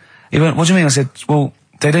him. He went, what do you mean? I said, well,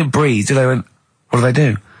 they don't breathe, do they? He went, what do they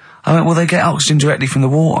do? I went, well, they get oxygen directly from the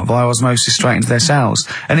water via osmosis straight into their cells.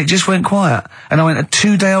 And it just went quiet. And I went, a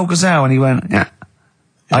 2-day-old gazelle? And he went, yeah.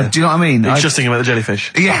 Do you know what I mean? He was just thinking about the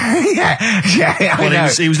jellyfish. Yeah, I know.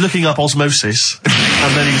 He was looking up osmosis,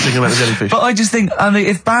 and then he was thinking about the jellyfish. But I just think, I mean,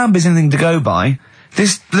 if Bambi's anything to go by,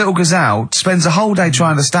 this little gazelle spends a whole day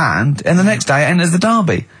trying to stand, and the next day it enters the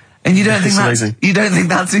derby. And you don't think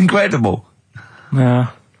that's incredible?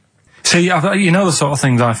 Yeah. See, you know the sort of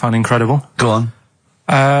things I find incredible. Go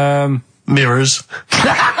on. Mirrors.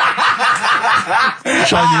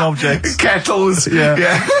 Shiny objects. Kettles.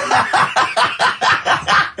 Yeah.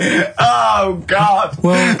 Oh, God.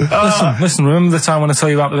 Well, listen, remember the time when I told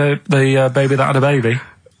you about the baby that had a baby?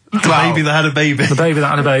 The baby that had a baby. The baby that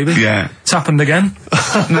had a baby? Yeah. It's happened again.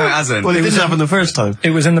 No, it hasn't. Well, it didn't happen the first time. It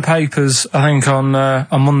was in the papers, I think, on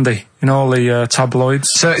Monday, in all the tabloids.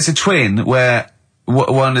 So it's a twin where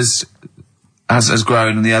one has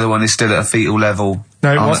grown and the other one is still at a fetal level.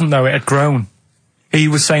 No, it wasn't, though. It had grown. He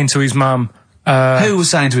was saying to his mum... who was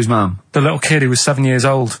saying to his mum? The little kid who was 7 years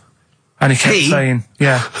old. And he kept saying...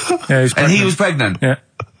 Yeah. He was pregnant. And he was pregnant? Yeah.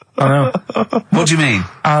 I know. What do you mean?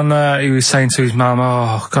 And he was saying to his mum,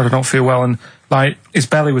 oh, God, I don't feel well. And, like, his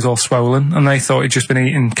belly was all swollen, and they thought he'd just been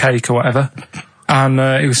eating cake or whatever. And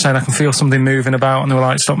he was saying, I can feel something moving about. And they were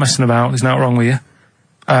like, stop messing about. There's nothing wrong with you.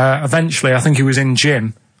 Eventually, I think he was in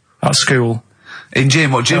gym at school. In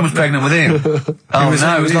Jim? What, Jim was pregnant with him? Oh,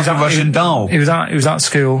 it was like a Russian doll. He was at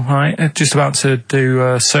school, right? Just about to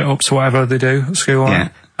do sit-ups or whatever they do at school. Yeah.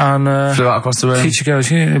 Right? And flew out across the room. Teacher goes,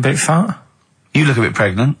 you're a bit fat. You look a bit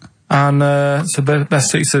pregnant. And so best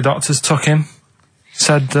took to the doctors, took him,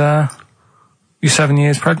 said, you're 7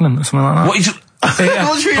 years pregnant or something like that.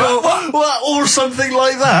 What? What? Or something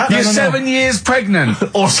like that? You're 7 years pregnant.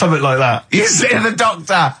 Or something like that. You say to the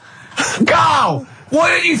doctor, Karl, why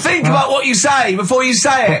don't you think about what you say before you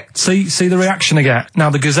say it? See the reaction I get. Now,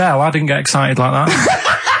 the gazelle, I didn't get excited like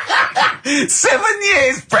that. 7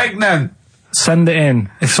 years pregnant. Send it in.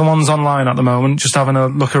 If someone's online at the moment, just having a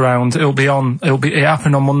look around, it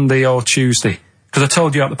happened on Monday or Tuesday. Because I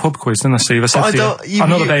told you at the pub quiz, didn't I, Steve? I said to you, I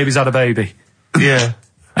know the baby's had a baby. Yeah.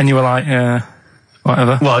 And you were like, yeah,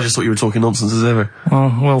 whatever. Well, I just thought you were talking nonsense as ever.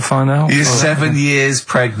 Well, we'll find out. You're 7 years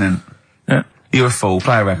pregnant. Yeah. You're a fool.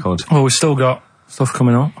 Play a record. Well, we've still got stuff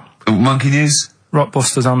coming up. Monkey News?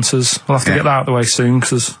 Rockbusters answers. We'll have to get that out of the way soon,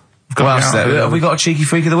 because we've got to get out. Have we got a cheeky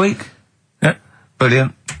freak of the week? Yeah.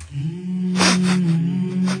 Brilliant.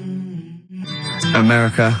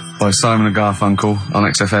 America by Simon and Garfunkel on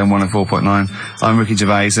XFM 104.9. I'm Ricky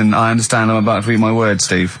Gervais, and I understand I'm about to read my word,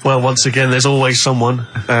 Steve. Well, once again, there's always someone,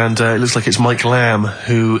 and it looks like it's Mike Lamb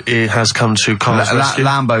who has come to Karl's rescue.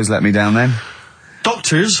 Lambo's let me down then.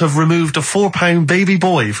 Doctors have removed a 4-pound baby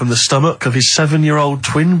boy from the stomach of his 7-year-old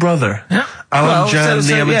twin brother. Yeah. Alan Jan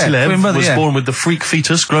Niamatilev was born with the freak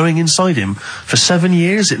fetus growing inside him. For 7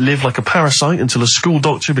 years, it lived like a parasite until a school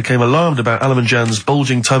doctor became alarmed about Alan Jan's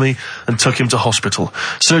bulging tummy and took him to hospital.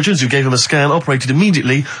 Surgeons who gave him a scan operated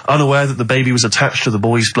immediately, unaware that the baby was attached to the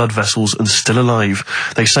boy's blood vessels and still alive.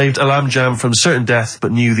 They saved Alan Jan from certain death,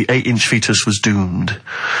 but knew the 8-inch fetus was doomed.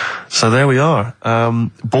 So there we are.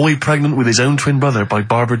 Boy pregnant with his own twin brother by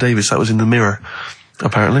Barbara Davis. That was in the Mirror,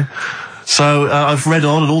 apparently. So I've read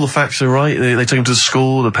on, and all the facts are right. They took him to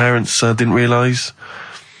school. The parents didn't realise.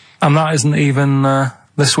 And that isn't even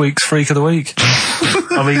the this week's Freak of the Week.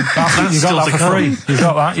 I mean, that's You still got to that for come. free. You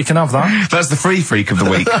got that. You can have that. That's the free freak of the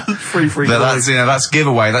week. Free freak. That's, you know, that's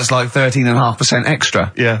giveaway. That's like 13.5%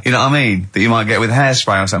 extra. Yeah. You know what I mean? That you might get with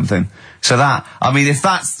hairspray or something. So that, I mean, if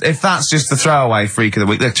that's just the throwaway freak of the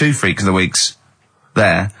week, there are 2 freaks of the weeks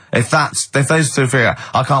there. If those 2 freak,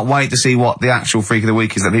 I can't wait to see what the actual freak of the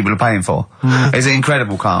week is that people are paying for. Is it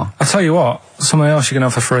incredible, Karl? I'll tell you what. Something else you can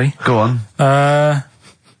have for free. Go on.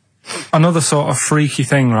 Another sort of freaky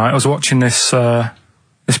thing, right? I was watching this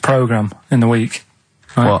program in the week.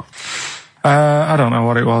 Right? What? I don't know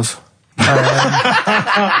what it was.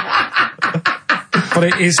 But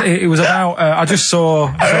it was about, I just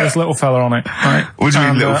saw this little fella on it, right? What do you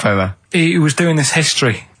mean, little fella? He was doing this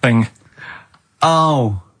history thing,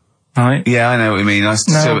 Oh. right? Yeah, I know what you mean.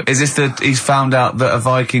 So, is this he's found out that a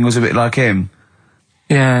Viking was a bit like him?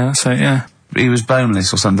 Yeah, that's it, yeah. He was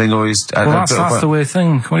boneless or something, or he's... Well, that's the weird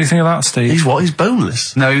thing. What do you think of that, Steve? He's what? He's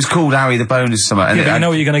boneless? No, he was called Harry the Boneless or something. Yeah, but you know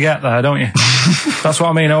what you're going to get there, don't you? That's what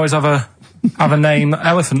I mean. Always have a name,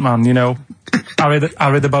 Elephant Man, you know. Harry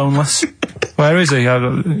the Boneless. Where is he? You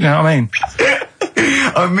know what I mean?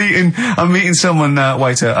 I'm meeting someone,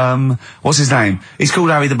 waiter, what's his name? He's called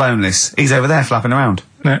Harry the Boneless. He's over there flapping around.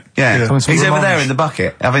 Yeah. Coming to He's the over lunch. there in the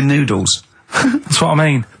bucket, having noodles. That's what I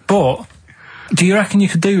mean. But, do you reckon you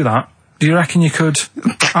could do that? Do you reckon you could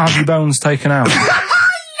have your bones taken out? I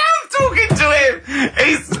love talking to him!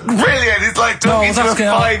 He's brilliant! It's like talking to a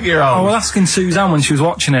 5-year-old. I was asking Suzanne when she was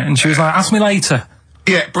watching it, and she was like, ask me later.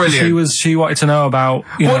 Yeah, brilliant. She wanted to know about,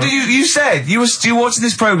 What do you said? You were watching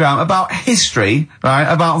this programme about history, right?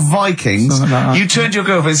 About Vikings. Something like that. You turned to your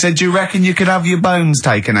girlfriend and said, do you reckon you could have your bones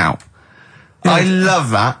taken out? Yeah. I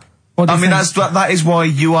love that. What do you think? That is why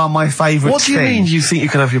you are my favourite What do you mean you think you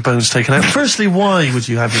could have your bones taken out? Firstly, why would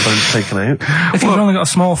you have your bones taken out? If you've only got a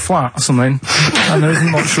small flat or something, and there isn't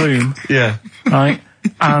much room, Yeah. right?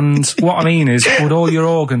 And what I mean is, would all your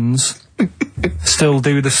organs still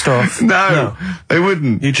do the stuff? No, they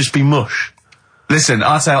wouldn't. You'd just be mush. Listen,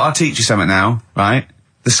 I'll teach you something now, right?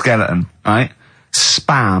 The skeleton, right?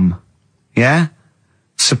 Spam. Yeah?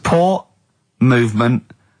 Support, movement,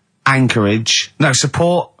 anchorage. No,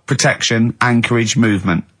 support, protection, anchorage,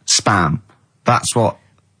 movement. Spam. That's what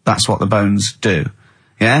the bones do.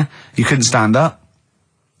 Yeah? You couldn't stand up.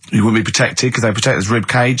 You wouldn't be protected because they protect this rib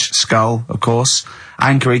cage, skull, of course.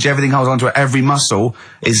 Anchorage, everything holds onto it. Every muscle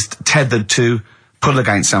is tethered to pull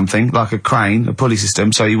against something, like a crane, a pulley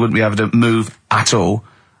system, so you wouldn't be able to move at all.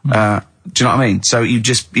 Do you know what I mean? So you'd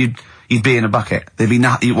be in a bucket. There'd be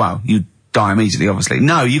you'd die immediately, obviously.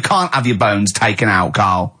 No, you can't have your bones taken out,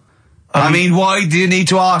 Karl. I mean, why do you need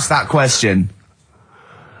to ask that question?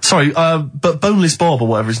 Sorry, but Boneless Bob, or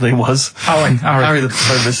whatever his name was. Harry Harry the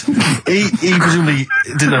Boneless. he presumably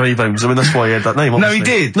didn't have any bones. I mean, that's why he had that name, obviously. No,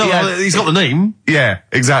 he did. No, Yeah. he's got the name. Yeah,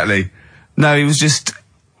 exactly. No, he was just...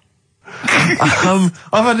 I've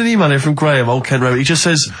had an email here from Graham, Old Kent Road. He just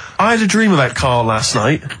says, I had a dream about Karl last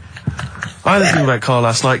night.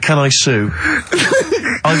 Can I sue?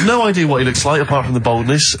 I've no idea what he looks like apart from the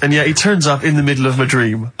boldness, and yet he turns up in the middle of my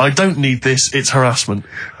dream. I don't need this, it's harassment.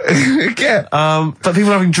 Yeah. But people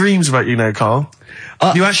are having dreams about you now, Karl.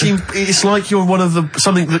 You actually, it's like you're one of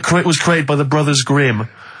something that was created by the Brothers Grimm.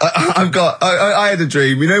 I had a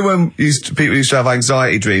dream. You know when people used to have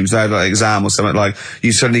anxiety dreams, they had like an exam or something, like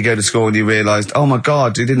you suddenly go to school and you realised, oh my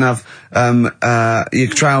god, you didn't have your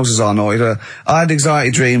trousers on, or I had an anxiety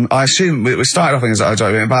dream. I assume we started off in anxiety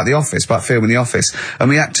dream about the office, about filming The Office, and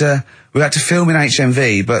we had to film in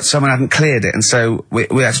HMV, but someone hadn't cleared it, and so we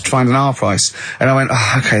had to find an R price. And I went,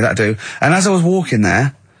 oh, okay, that'll do. And as I was walking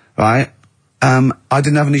there, right, I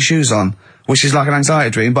didn't have any shoes on, which is like an anxiety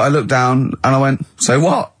dream, but I looked down and I went, so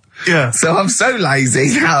what? Yeah. So I'm so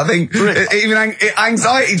lazy now, I think even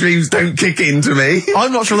anxiety dreams don't kick into me.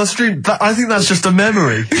 I'm not sure that's a dream. I think that's just a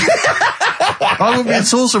memory. I wouldn't be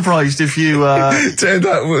at all surprised if you, turned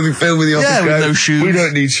up with the film in The Office. Yeah, with no shoes. We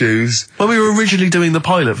don't need shoes. When we were originally doing the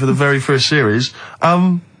pilot for the very first series,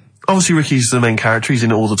 obviously Ricky's the main character, he's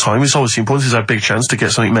in it all the time. It's obviously important, it's our big chance to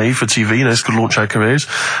get something made for TV, it's going to launch our careers.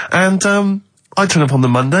 And, I turn up on the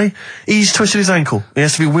Monday, he's twisted his ankle. He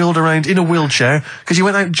has to be wheeled around in a wheelchair, because he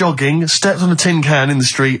went out jogging, stepped on a tin can in the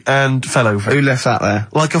street, and fell over. Who left that there?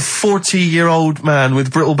 Like a 40-year-old man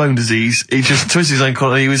with brittle bone disease, he just twisted his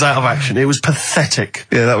ankle and he was out of action. It was pathetic.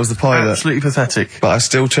 Yeah, that was the pilot. Absolutely pathetic. But I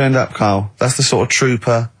still turned up, Karl. That's the sort of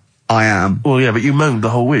trooper I am. Well, yeah, but you moaned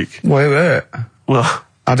the whole week. Wait. Well,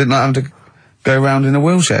 I didn't have to go around in a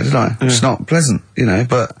wheelchair, did I? Yeah. It's not pleasant,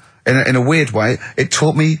 but in a weird way, it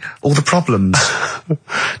taught me all the problems.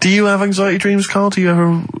 Do you have anxiety dreams, Karl? Do you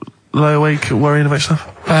ever lie awake worrying about stuff?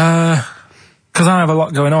 because I have a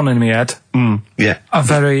lot going on in my head. Yeah. I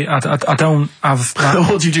don't have that.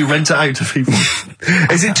 What do you do? Rent it out to people?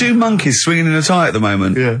 Is it two monkeys swinging in a tie at the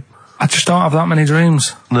moment? Yeah. I just don't have that many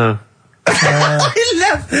dreams. No. I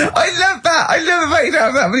love that. I love the fact you don't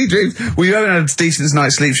have that many dreams. Well, you haven't had a decent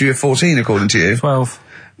night's sleep since you were 14, according to you. 12.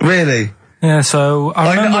 Really? Yeah, so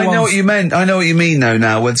I know what you meant. I know what you mean though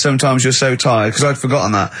now, when sometimes you're so tired, because I'd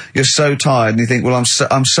forgotten that. You're so tired and you think, well,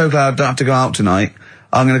 I'm so glad I don't have to go out tonight.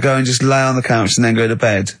 I'm going to go and just lay on the couch and then go to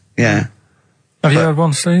bed. Yeah. Have you had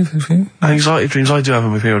one, Steve? Have you? Anxiety dreams, I do have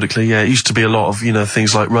them periodically, yeah. It used to be a lot of,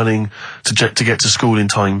 things like running to get to school in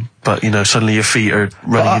time, but, suddenly your feet are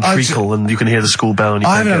running in treacle and you can hear the school bell and you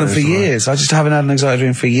I can't haven't had them for years. I just haven't had an anxiety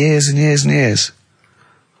dream for years and years and years.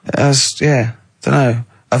 Don't know.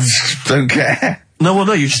 I just don't care. No,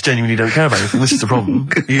 you just genuinely don't care about anything. This is the problem.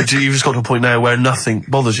 You've just got to a point now where nothing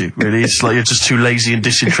bothers you, really. It's like you're just too lazy and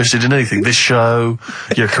disinterested in anything. This show,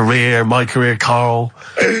 your career, my career, Karl.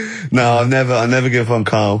 No, I never give up on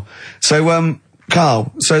Karl. So,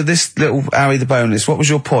 Karl, so this little Harry the Boneless, what was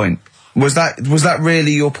your point? Was that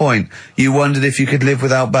really your point? You wondered if you could live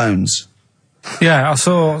without bones? Yeah, I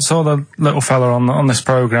saw the little fella on this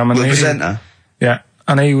programme. And The presenter? Yeah,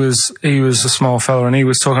 and he was a small fella and he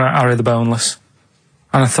was talking about Harry the Boneless.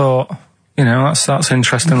 And I thought, that's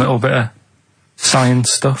interesting little bit of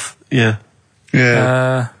science stuff. Yeah.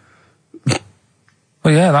 Yeah.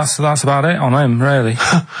 Well, yeah, that's about it on him, really.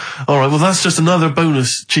 All right, well, that's just another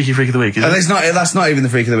bonus cheeky freak of the week, isn't it? That's not even the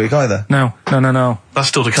freak of the week either. No. That's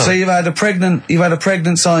still to come. So you've had a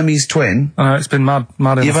pregnant Siamese twin. I know, it's been mad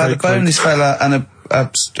in You've the had a freak week. boneless fella and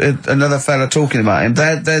another fella talking about him.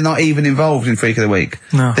 They're not even involved in freak of the week.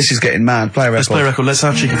 No. This is getting mad. Play a record. Let's play a record. Let's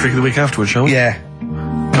have cheeky freak of the week afterwards, shall we? Yeah.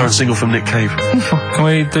 Current single from Nick Cave. Can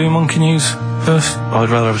we do monkey news first? I'd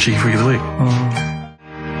rather have a cheeky freak of the week.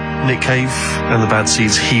 Nick Cave and the Bad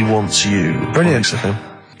Seeds, He Wants You. Brilliant. XFM.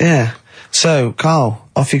 Yeah. So, Karl,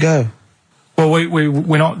 off you go. Well,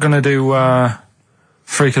 we're not going to do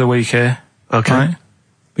freak of the week here. Okay. Right?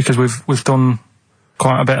 Because we've done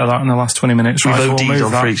quite a bit of that in the last 20 minutes. We've right? So OD'd we'll move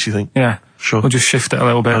on that. freaks, you think? Yeah. Sure. We'll just shift it a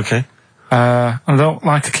little bit. Okay. And I don't,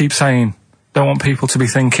 like I keep saying, don't want people to be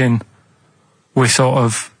thinking we're sort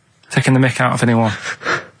of taking the mick out of anyone.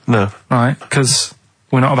 No. Right? Because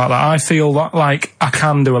we're not about that. I feel like I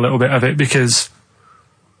can do a little bit of it because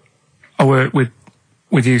I work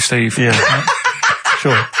with you, Steve. Yeah. Right?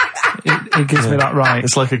 Sure. It gives me that right.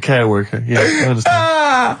 It's like a care worker. Yeah, I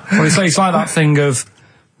understand. Well, it's like that thing of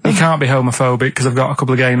you can't be homophobic because I've got a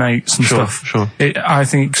couple of gay mates and stuff. Sure. I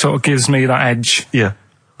think it sort of gives me that edge. Yeah.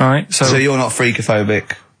 Right? So you're not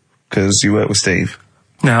freakophobic because you work with Steve?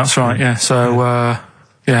 No, that's right, yeah. So,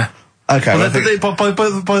 yeah. Okay. Well,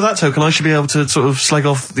 by that token, I should be able to sort of slag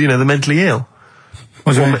off, the mentally ill.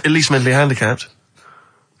 What do you Or mean? at least mentally handicapped.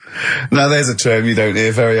 Now, there's a term you don't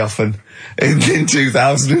hear very often. In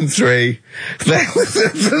 2003, there was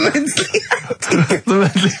the The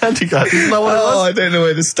mentally handicapped. Isn't that what it was? I don't know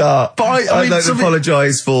where to start. But I'd like to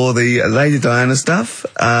apologise for the Lady Diana stuff,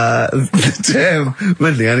 the term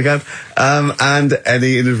mentally handicapped, and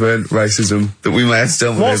any inadvertent racism that we may have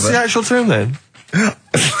stumbled What's over. the actual term then?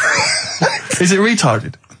 Is it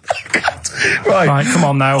retarded? Right, come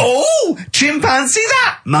on now. Oh, chimpanzee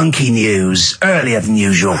that! Monkey news, earlier than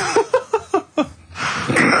usual.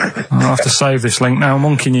 I'll have to save this link now.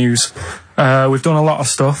 Monkey news. We've done a lot of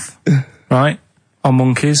stuff, right, on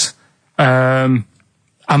monkeys. And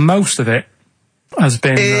most of it has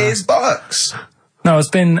been... Is bollocks. No, has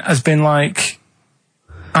been like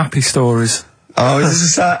happy stories. Oh, is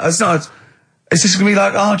this it's not... Is this going to be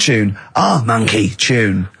like our tune? Our monkey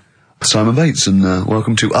tune. Simon Bates and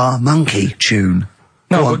welcome to our monkey tune.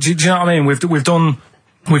 No, but do you know what I mean?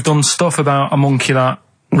 We've done stuff about a monkey that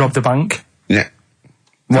robbed a bank. Yeah.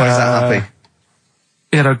 Why is that happy?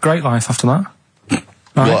 He had a great life after that.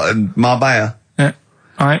 Right. What, in Marbella? Yeah.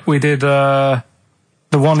 Right, we did the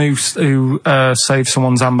one who saved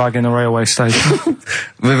someone's handbag in a railway station.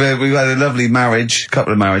 We've had a lovely marriage,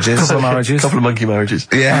 couple of marriages. Couple of monkey marriages.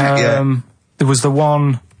 Yeah, yeah. There was the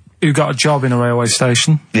one who got a job in a railway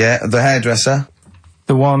station. Yeah, the hairdresser.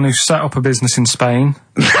 The one who set up a business in Spain.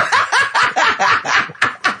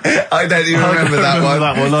 I don't even remember that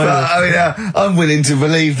one. But, I'm willing to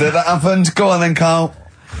believe that happened. Go on then, Karl.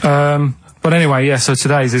 But anyway, yeah. So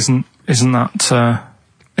today's isn't that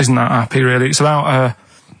happy really. It's about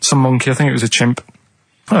some monkey. I think it was a chimp.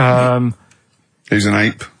 Who's an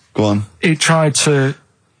ape? Go on. He tried to.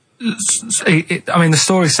 I mean, the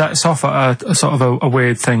story sets off at a sort of a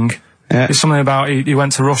weird thing. Yeah. It's something about he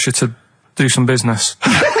went to Russia to do some business.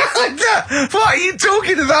 What are you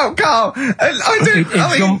talking about, Karl? I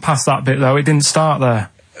It jumped past that bit though. It didn't start there.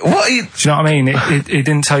 What are you... Do you know what I mean? It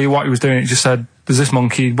didn't tell you what he was doing. It just said, there's this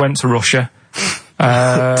monkey, went to Russia.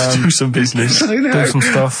 To do some business. I know. Do some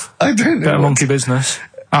stuff. I don't know. Bit of monkey business.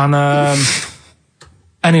 And,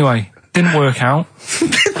 anyway, didn't work out.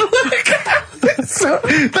 So,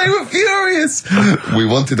 they were furious. We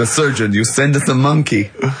wanted a surgeon. You send us a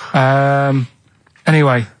monkey.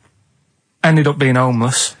 Anyway, ended up being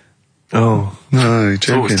homeless. Oh. No, you're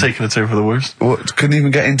So it was joking. taking a turn for the worst. What, couldn't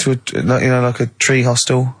even get into like a tree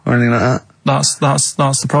hostel or anything like that? That's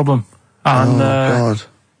the problem. And, God.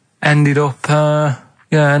 ended up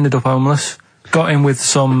homeless. Got in with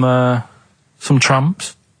some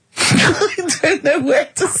tramps. I don't know where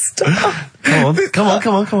to start. Come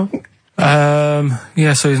on.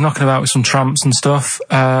 So he's knocking about with some tramps and stuff.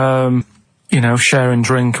 Sharing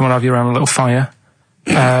drink and what have you around a little fire.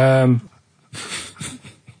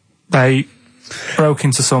 They broke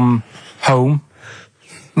into some home,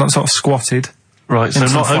 not sort of squatted. Right, so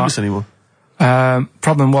Into not the homeless flat. anymore.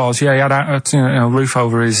 Problem was, he had a roof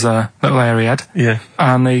over his little area he had. Yeah.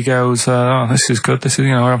 And he goes, oh, this is good. This is,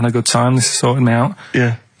 we're having a good time. This is sorting me out.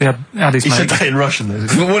 Yeah. He had his He mate. said that in Russian, though.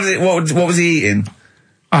 What was he eating?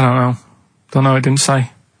 I don't know. It didn't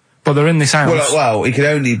say. But they're in this house. Well, he could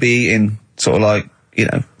only be eating sort of like,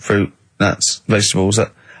 fruit, nuts, vegetables.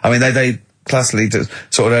 They classically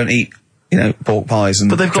sort of don't eat, pork pies and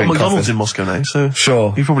But they've got drink McDonald's coffee. in Moscow now, so...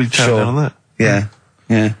 Sure. You probably chow down on that.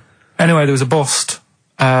 Yeah. Anyway, there was a bust.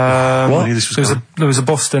 What? I knew this was There was a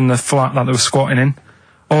bust in the flat that they were squatting in.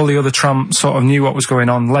 All the other tramps sort of knew what was going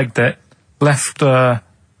on, legged it, left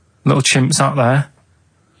little chimps out there,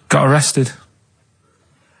 got arrested.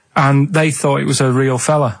 And they thought it was a real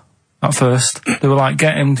fella at first. They were like,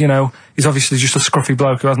 get him, he's obviously just a scruffy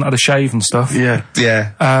bloke who hasn't had a shave and stuff. Yeah.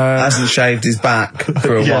 Yeah. Hasn't shaved his back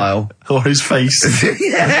for a while. Or his face.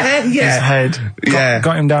 Yeah. His head.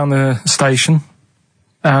 Got him down the station.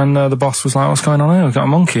 And the boss was like, what's going on here? We've got a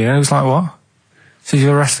monkey here. He was like, what? So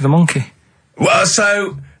you arrested a monkey? Well,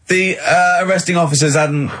 so the arresting officers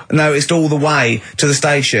hadn't noticed all the way to the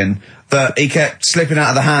station that he kept slipping out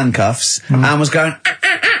of the handcuffs and was going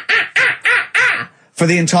for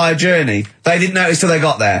the entire journey. They didn't notice till they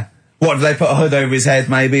got there. What, did they put a hood over his head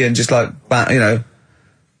maybe and just like, I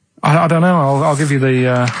don't know. I'll give you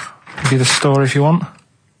the story if you want.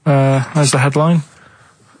 There's the headline.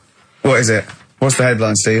 What is it? What's the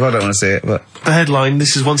headline, Steve? I don't want to see it, but... The headline,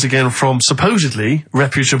 this is once again from supposedly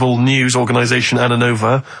reputable news organisation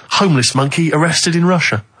Ananova, homeless monkey arrested in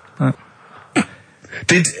Russia.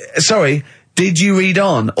 Did you read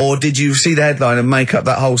on, or did you see the headline and make up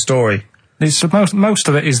that whole story? Most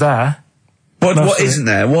of it is there. What isn't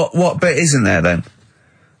there? What bit isn't there then?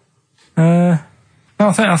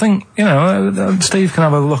 I think Steve can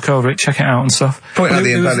have a look over it, check it out and stuff. Point out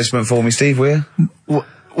the embellishment for me, Steve, will you?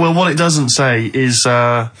 Well, what it doesn't say is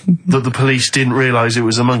that the police didn't realise it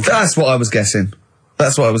was a monkey. That's what I was guessing.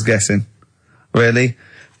 Really?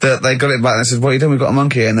 That they got it back and they said, what are you doing? We've got a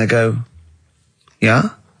monkey here. And they go,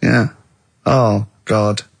 yeah? Yeah. Oh,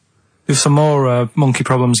 God. There's some more monkey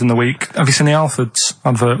problems in the week. Have you seen the Alfords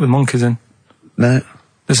advert with monkeys in? No.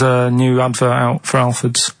 There's a new advert out for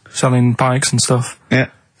Alfords selling bikes and stuff. Yeah.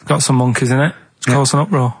 It's got some monkeys in it. It's caused an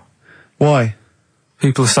uproar. Why?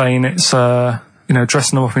 People are saying it's,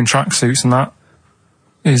 dressing them up in tracksuits and that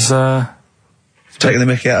is, Taking the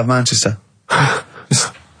mickey out of Manchester.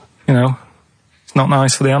 it's not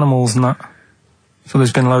nice for the animals and that. So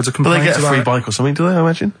there's been loads of But complaints they get a about free it. bike or something, do they, I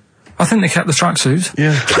imagine? I think they kept the tracksuits.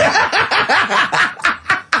 Yeah.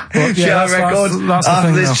 But, Shall I record that's the after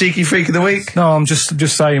thing this now. cheeky freak of the week? No, I'm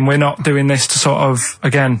just saying we're not doing this to sort of,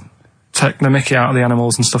 again, take the mickey out of the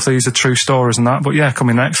animals and stuff. These are true stories and that. But yeah,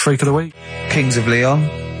 coming next, Freak of the Week. Kings of Leon,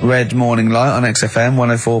 Red Morning Light on XFM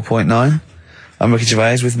 104.9. I'm Ricky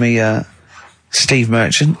Gervais, with me, Steve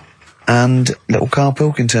Merchant and little Karl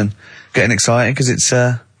Pilkington. Getting excited because it's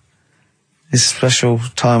his special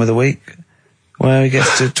time of the week where he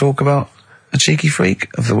gets to talk about a cheeky freak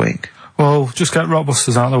of the week. Well, just get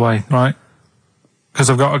Rockbusters out of the way, right? Because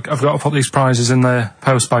I've got to put these prizes in the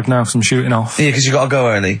post bag now, so I'm shooting off. Yeah, because you got to go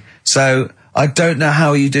early. So I don't know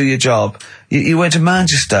how you do your job. You went to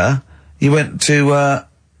Manchester, you went to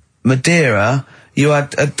Madeira, you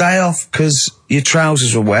had a day off because your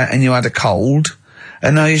trousers were wet and you had a cold,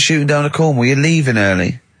 and now you're shooting down to Cornwall. You're leaving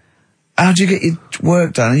early. How do you get your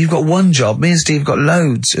work done? And you've got one job. Me and Steve have got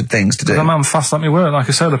loads of things to do. I'm having fast at me work. Like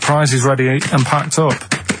I said, the prize is ready and packed up.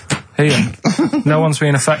 Here. No one's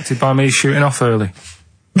being affected by me shooting off early.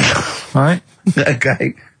 Right?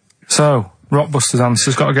 Okay. So, Rockbusters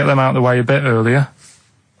answers, got to get them out of the way a bit earlier.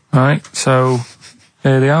 Right? So,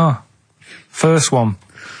 here they are. First one.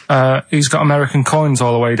 He's got American coins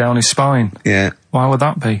all the way down his spine. Yeah. Why would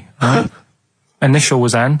that be? Right? Initial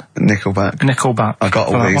was N. Nickelback. I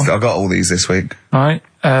got all these this week. Right.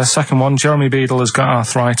 Second one, Jeremy Beadle has got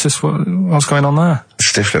arthritis. What's going on there?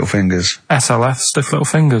 Stiff little fingers. SLF, stiff little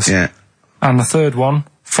fingers. Yeah. And the third one,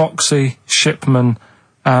 Foxy, Shipman,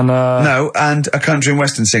 and No, and a country and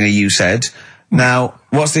western singer, you said. Now,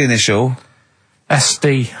 what's the initial?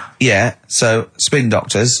 SD. Yeah, so Spin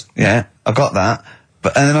Doctors. Yeah, I got that.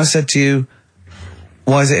 And then I said to you,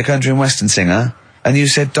 why is it a country and western singer? And you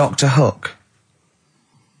said Dr. Hook.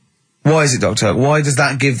 Why is it Dr. Hook? Why does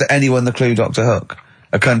that give anyone the clue Dr. Hook?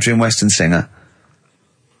 A country and western singer.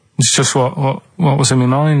 It's just what was in my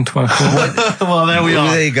mind. Well, there we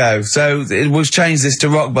are. There you go. So we've changed this to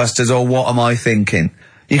Rockbusters, or What Am I Thinking?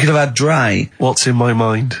 You could have had Dre. What's in my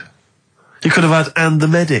mind? You could have had And the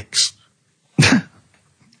Medics.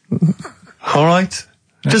 All right?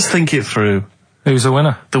 Yeah. Just think it through. Who's the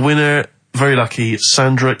winner? The winner, very lucky,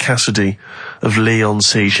 Sandra Cassidy of Leon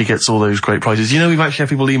C. She gets all those great prizes. You know, we've actually had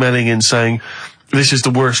people emailing in saying, this is the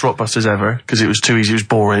worst Rockbusters ever, because it was too easy, it was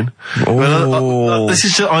boring. Oh. This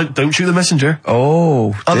is just, don't shoot the messenger.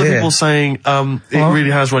 Oh, Other people saying, it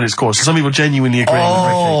really has run its course. So some people genuinely agreeing with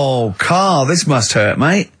Richie. Oh, Karl, this must hurt,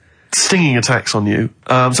 mate. Stinging attacks on you.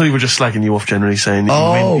 Some people just slagging you off generally, saying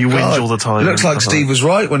that you whinge all the time. It looks like Steve was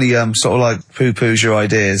right when he sort of like poo-poos your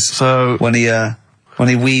ideas. So when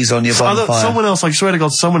he wheezed on your bonfire. Someone else, I swear to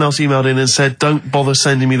God, someone else emailed in and said, don't bother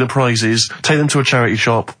sending me the prizes, take them to a charity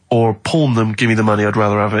shop, or pawn them, give me the money, I'd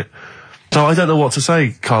rather have it. So I don't know what to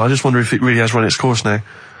say, Karl. I just wonder if it really has run its course now.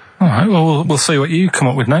 All right, well, we'll see what you come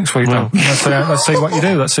up with next week, then. Let's see what you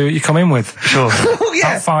do. Let's see what you come in with. Sure.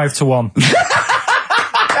 Yeah. At 5-1.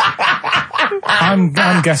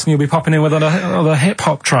 I'm guessing you'll be popping in with another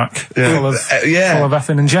hip-hop track full of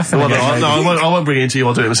effing and jeffing. Well, I won't bring it into you,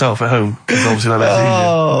 I'll do it myself at home, because obviously that makes it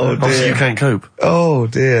easier. Obviously you can't cope. Oh,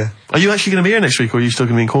 dear. Are you actually going to be here next week, or are you still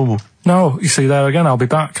going to be in Cornwall? No, you see, there again, I'll be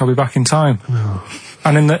back in time. No.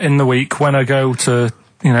 And in the week, when I go to,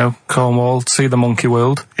 Cornwall, see the Monkey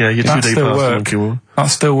World. Yeah, you're 2 days past the Monkey World. That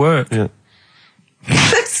still work. Yeah.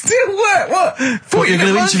 That still work? What you're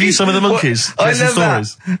going to interview some of the monkeys? I love that.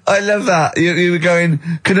 I love that. You were going,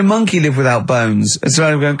 could a monkey live without bones? And so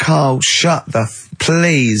I'm going, Karl,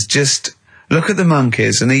 please, just look at the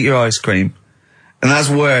monkeys and eat your ice cream. And that's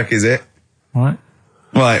work, is it? Right.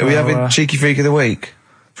 Right, are we having Cheeky Freak of the Week?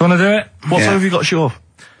 Do you want to do it? What time have you got to shoot off?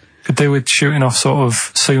 Could do with shooting off sort of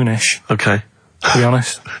soonish. Okay. To be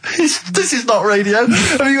honest. This is not radio.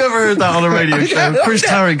 Have you ever heard that on a radio show? Chris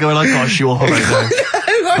Tarrant going, I can't shoot off a radio.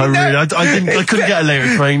 I couldn't get a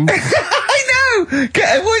later train. I know!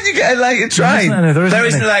 Why did you get a later train? There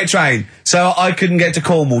isn't a later train. So I couldn't get to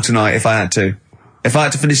Cornwall tonight if I had to. If I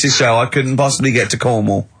had to finish this show, I couldn't possibly get to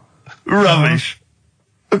Cornwall. Rubbish.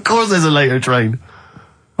 Of course there's a later train.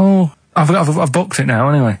 Oh, I've booked it now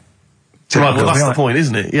anyway. Right, well that's the point,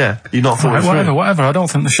 isn't it? Yeah. You're not thought whatever. I don't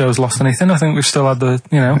think the show's lost anything. I think we've still had the,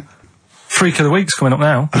 Freak of the Week's coming up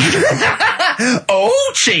now.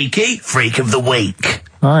 Oh, cheeky Freak of the Week.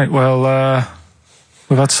 Right, well,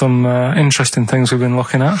 we've had some interesting things we've been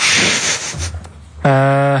looking at.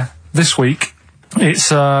 This week,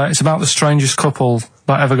 it's about the strangest couple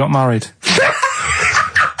that ever got married.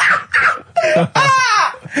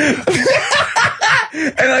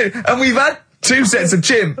 and we've had 2 sets of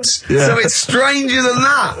chimps, so it's stranger than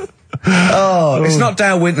that. Oh, it's not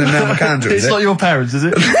Dale Winton and Nell McAndrew, is it? It's not your parents, is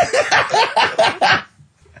it?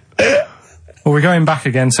 Well, we're going back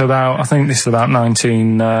again to I think this is about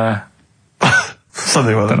 19...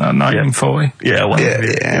 something like that. 1940. Yeah,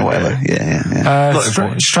 whatever.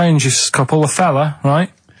 Yeah. Strangest couple, a fella,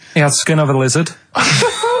 right? He had skin of a lizard.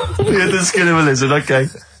 He had the skin of a lizard, okay.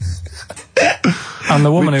 And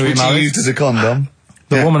the woman who he married... Which he used as a condom.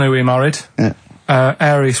 The woman who he married. Yeah.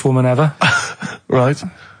 Airiest woman ever. Right.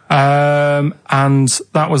 And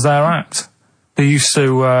that was their act. They used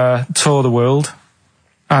to tour the world,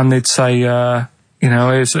 and they'd say,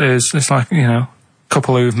 it's like,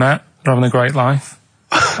 couple who've met, they're having a great life.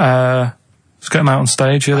 Let's get them out on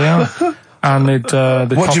stage, here they are. And they'd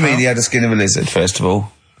what do you mean he had the skin of a lizard, first of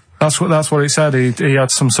all? That's what it said. He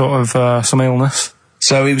had some sort of some illness.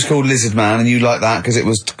 So he was called Lizard Man, and you like that because it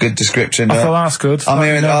was a good description. I thought that's good. I'm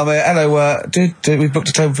here. Hello, we've booked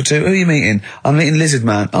a table for 2. Who are you meeting? I'm meeting Lizard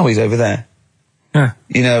Man. Oh, he's over there. Yeah.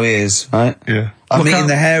 You know he is, right? Yeah. I'm meeting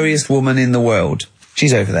the hairiest woman in the world.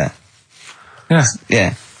 She's over there. Yeah.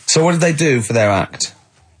 Yeah. So what did they do for their act?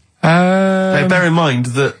 Now, bear in mind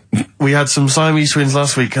that we had some Siamese twins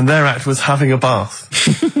last week, and their act was having a bath.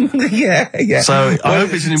 Yeah. So I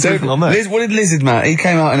hope it's an improvement on that. What did Lizard Man? He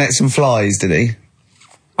came out and ate some flies, did he?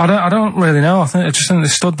 I don't really know. I just think they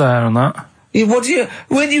stood there and that.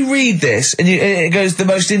 When you read this and it goes the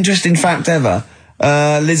most interesting fact ever,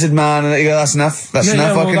 lizard man, and you go, that's enough. I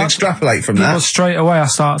can extrapolate from that. Well, straight away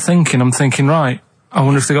I'm thinking, right, I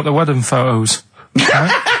wonder if they got the wedding photos.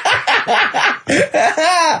 Right?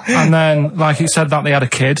 And then, like you said, that they had a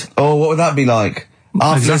kid. Oh, what would that be like?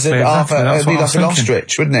 Exactly. It'd be like an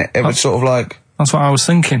ostrich, wouldn't it? It would sort of like... That's what I was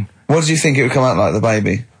thinking. What did you think it would come out like, the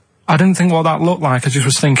baby? I didn't think what that looked like. I just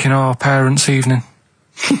was thinking, parents' evening.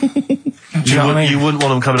 Do you know what I mean? You wouldn't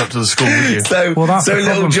want them coming up to the school, would you? So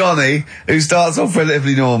little Johnny, who starts off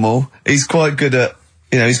relatively normal, he's quite good at,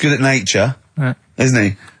 he's good at nature, isn't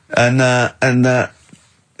he? And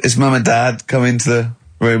his mum and dad come into the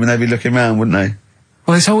room and they'd be looking round, wouldn't they?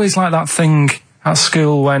 Well, it's always like that thing at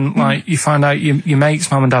school when, like, you find out your mate's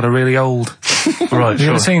mum and dad are really old. Right, Have you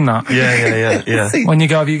ever seen that? Yeah. When you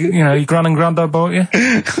go, your gran and granddad bought you?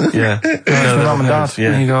 Yeah. The mum and dad.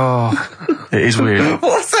 Yeah. And you go, It is weird.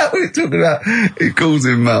 What's that we're talking about? He calls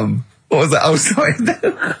him mum. What was that? Oh, sorry. do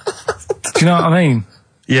you know what I mean?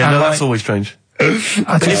 Yeah, And, no, like, that's always strange.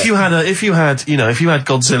 But if you had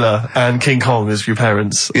Godzilla and King Kong as your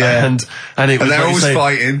parents, and it was, they're always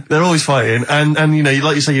fighting. They're always fighting, and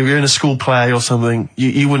like you say, you're in a school play or something,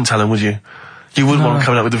 you wouldn't tell them, would you? You wouldn't want him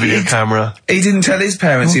coming up with a video camera. He didn't tell his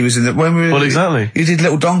parents he was in the... Well, exactly. You did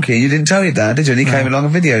Little Donkey, you didn't tell your dad, did you? And he came along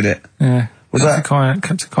and videoed it. Yeah. Was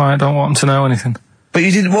kept it quiet, don't want them to know anything. But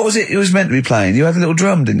you didn't... What was it was meant to be playing? You had a little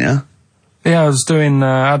drum, didn't you? Yeah, I was doing...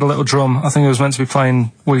 I had a little drum. I think it was meant to be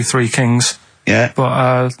playing We Three Kings. Yeah.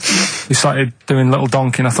 But we started doing Little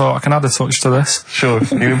Donkey and I thought I can add a touch to this. Sure,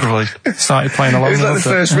 you improvise. Started playing along. It was like the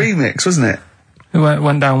first remix, wasn't it? It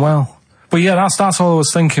went down well. But yeah, that's all I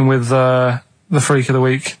was thinking with the Freak of the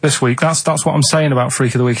Week this week. That's what I'm saying about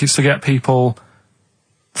Freak of the Week. It's to get people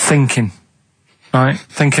thinking, right?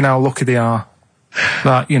 Thinking how lucky they are.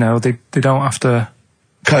 That, they don't have to...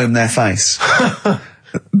 Comb their face.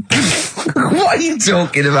 What are you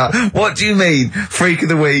talking about? What do you mean, Freak of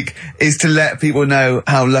the Week is to let people know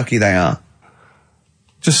how lucky they are?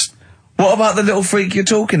 Just... What about the little freak you're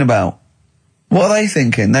talking about? What are they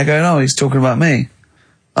thinking? They're going, oh, he's talking about me.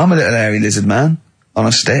 I'm a little hairy lizard man on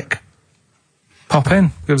a stick. Pop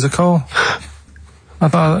in, give us a call. I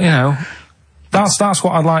thought, that's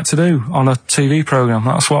what I'd like to do on a TV programme.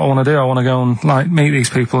 That's what I want to do. I want to go and, like, meet these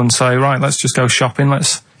people and say, right, let's just go shopping.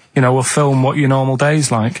 Let's, we'll film what your normal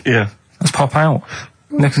day's like. Yeah. Let's pop out.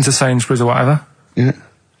 Nip into Sainsbury's or whatever. Yeah.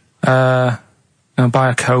 Buy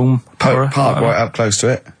a comb. Park right up close to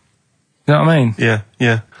it. You know what I mean?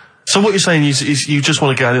 Yeah. So what you're saying is you just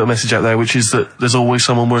want to get a little message out there, which is that there's always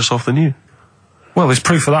someone worse off than you. Well, there's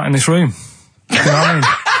proof of that in this room. You know what I mean?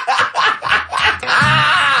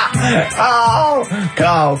 Oh,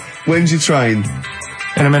 Carl, when's your train?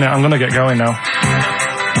 In a minute, I'm going to get going now.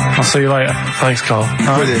 I'll see you later. Thanks, Karl.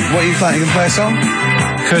 Brilliant. What are you playing? You can play a song?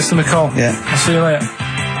 Kirsty McCall. Yeah. I'll see you later.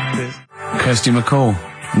 Kirsty McCall,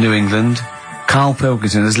 New England. Karl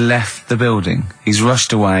Pilkington has left the building. He's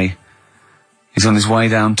rushed away. He's on his way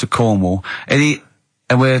down to Cornwall. And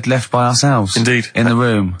we're left by ourselves. Indeed. In the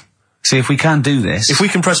room. See, if we can do this... If we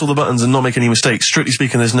can press all the buttons and not make any mistakes, strictly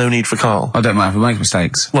speaking, there's no need for Karl. I don't mind if we make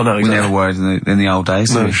mistakes. Well, no, exactly. We never were in the old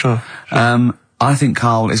days, No, did we? sure. I think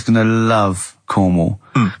Karl is going to love Cornwall.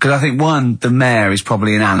 Because I think, one, the mayor is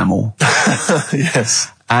probably an animal. Yes.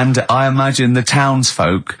 And I imagine the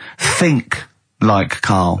townsfolk think like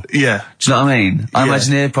Karl. Yeah. Do you know what I mean? I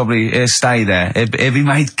imagine he'll stay there. He'll be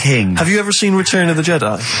made king. Have you ever seen Return of the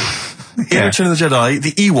Jedi? In Return of the Jedi,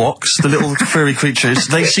 the Ewoks, the little furry creatures,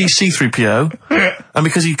 they see C-3PO, and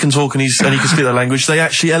because he can talk and he can speak their language, they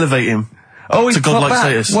actually elevate him to godlike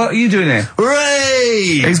status. What are you doing here?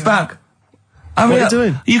 Hooray! He's back. What are you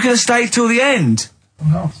doing? You could have stayed till the end.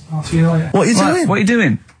 I'll see you later. What are you doing? What are you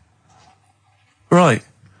doing? Right.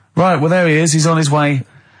 Right, well, there he is. He's on his way.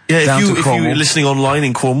 Yeah, if you're listening online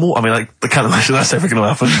in Cornwall, I mean, I can't imagine that's ever going to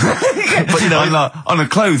happen. But, on a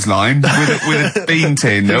clothesline with a bean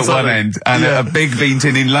tin at one end and a big bean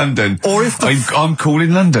tin in London. Or if I'm cool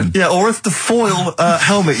in London. Yeah, or if the foil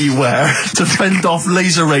helmet you wear to fend off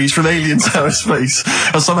laser rays from aliens out of space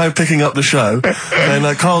are somehow picking up the show,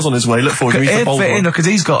 then Karl's on his way. Look forward to it. Because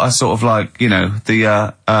he's got a sort of like,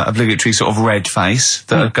 the obligatory sort of red face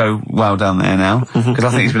that would go well down there now. Because I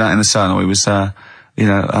think he's been out in the sun, or he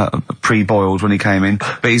pre-boiled when he came in.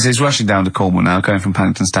 But he's rushing down to Cornwall now, going from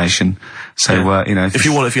Paddington Station. So, if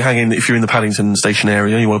you're in the Paddington Station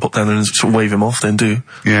area, you want to pop down there and sort of wave him off, then do.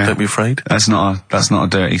 Yeah. Don't be afraid. That's not a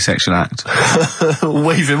dirty sexual act.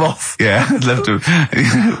 Wave him off. Yeah, I'd love to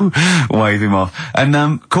wave him off. And,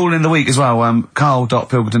 call in the week as well,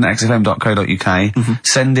 carl.pilkington@xfm.co.uk.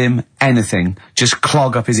 Send him anything. Just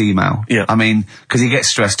clog up his email. Yeah. I mean, because he gets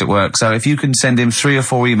stressed at work. So if you can send him 3 or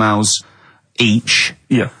 4 emails each.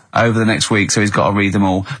 Yeah. Over the next week, so he's got to read them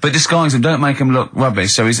all. But disguise them, don't make them look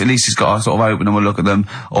rubbish, so at least he's got to sort of open them and look at them.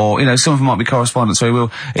 Or, some of them might be correspondence, so he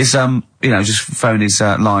will, just phone his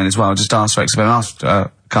line as well, just ask for XFM, ask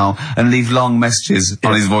Karl, and leave long messages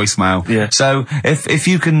on his voicemail. Yeah. So, if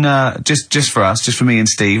you can, just for us, just for me and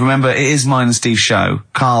Steve, remember, it is mine and Steve's show.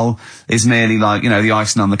 Karl is merely like, the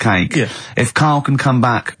icing on the cake. Yeah. If Karl can come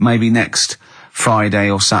back, maybe next Friday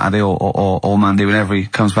or Saturday or Monday, whenever he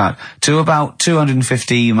comes back, to about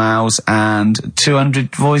 250 emails and 200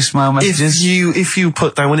 voicemail messages. If you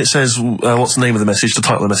put down, when it says, what's the name of the message, the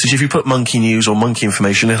title of the message, if you put monkey news or monkey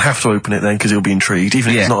information, he'll have to open it then, because he'll be intrigued,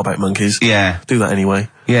 even if it's not about monkeys. Yeah. Do that anyway.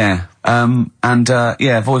 Yeah.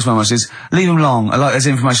 Voicemail messages. Leave them long. I like this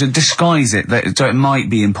information. Disguise it, so it might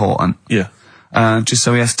be important. Yeah. Just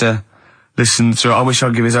so he has to listen through. I wish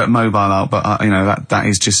I'd give his mobile out, but, that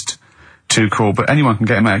is just too cool. But anyone can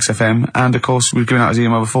get him at XFM, and of course we've given out his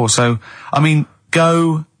email before, so I mean,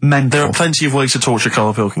 go mental. There are plenty of ways to torture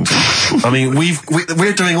Karl Pilkington. I mean,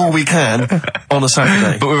 we're doing all we can on a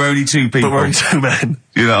Saturday, but we're only 2 people. But we're only 2 men.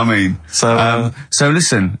 You know what I mean? So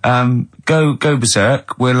listen, go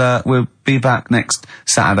berserk. We'll be back next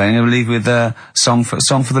Saturday, and we'll leave with song for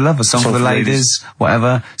the lovers, song for the ladies,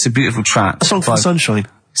 whatever. It's a beautiful track. A song for the sunshine.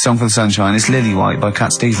 Song for the Sunshine. It's Lily White by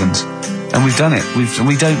Cat Stevens. And we've done it.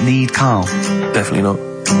 We don't need Karl. Definitely not.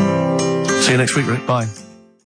 See you next week, Rick. Bye.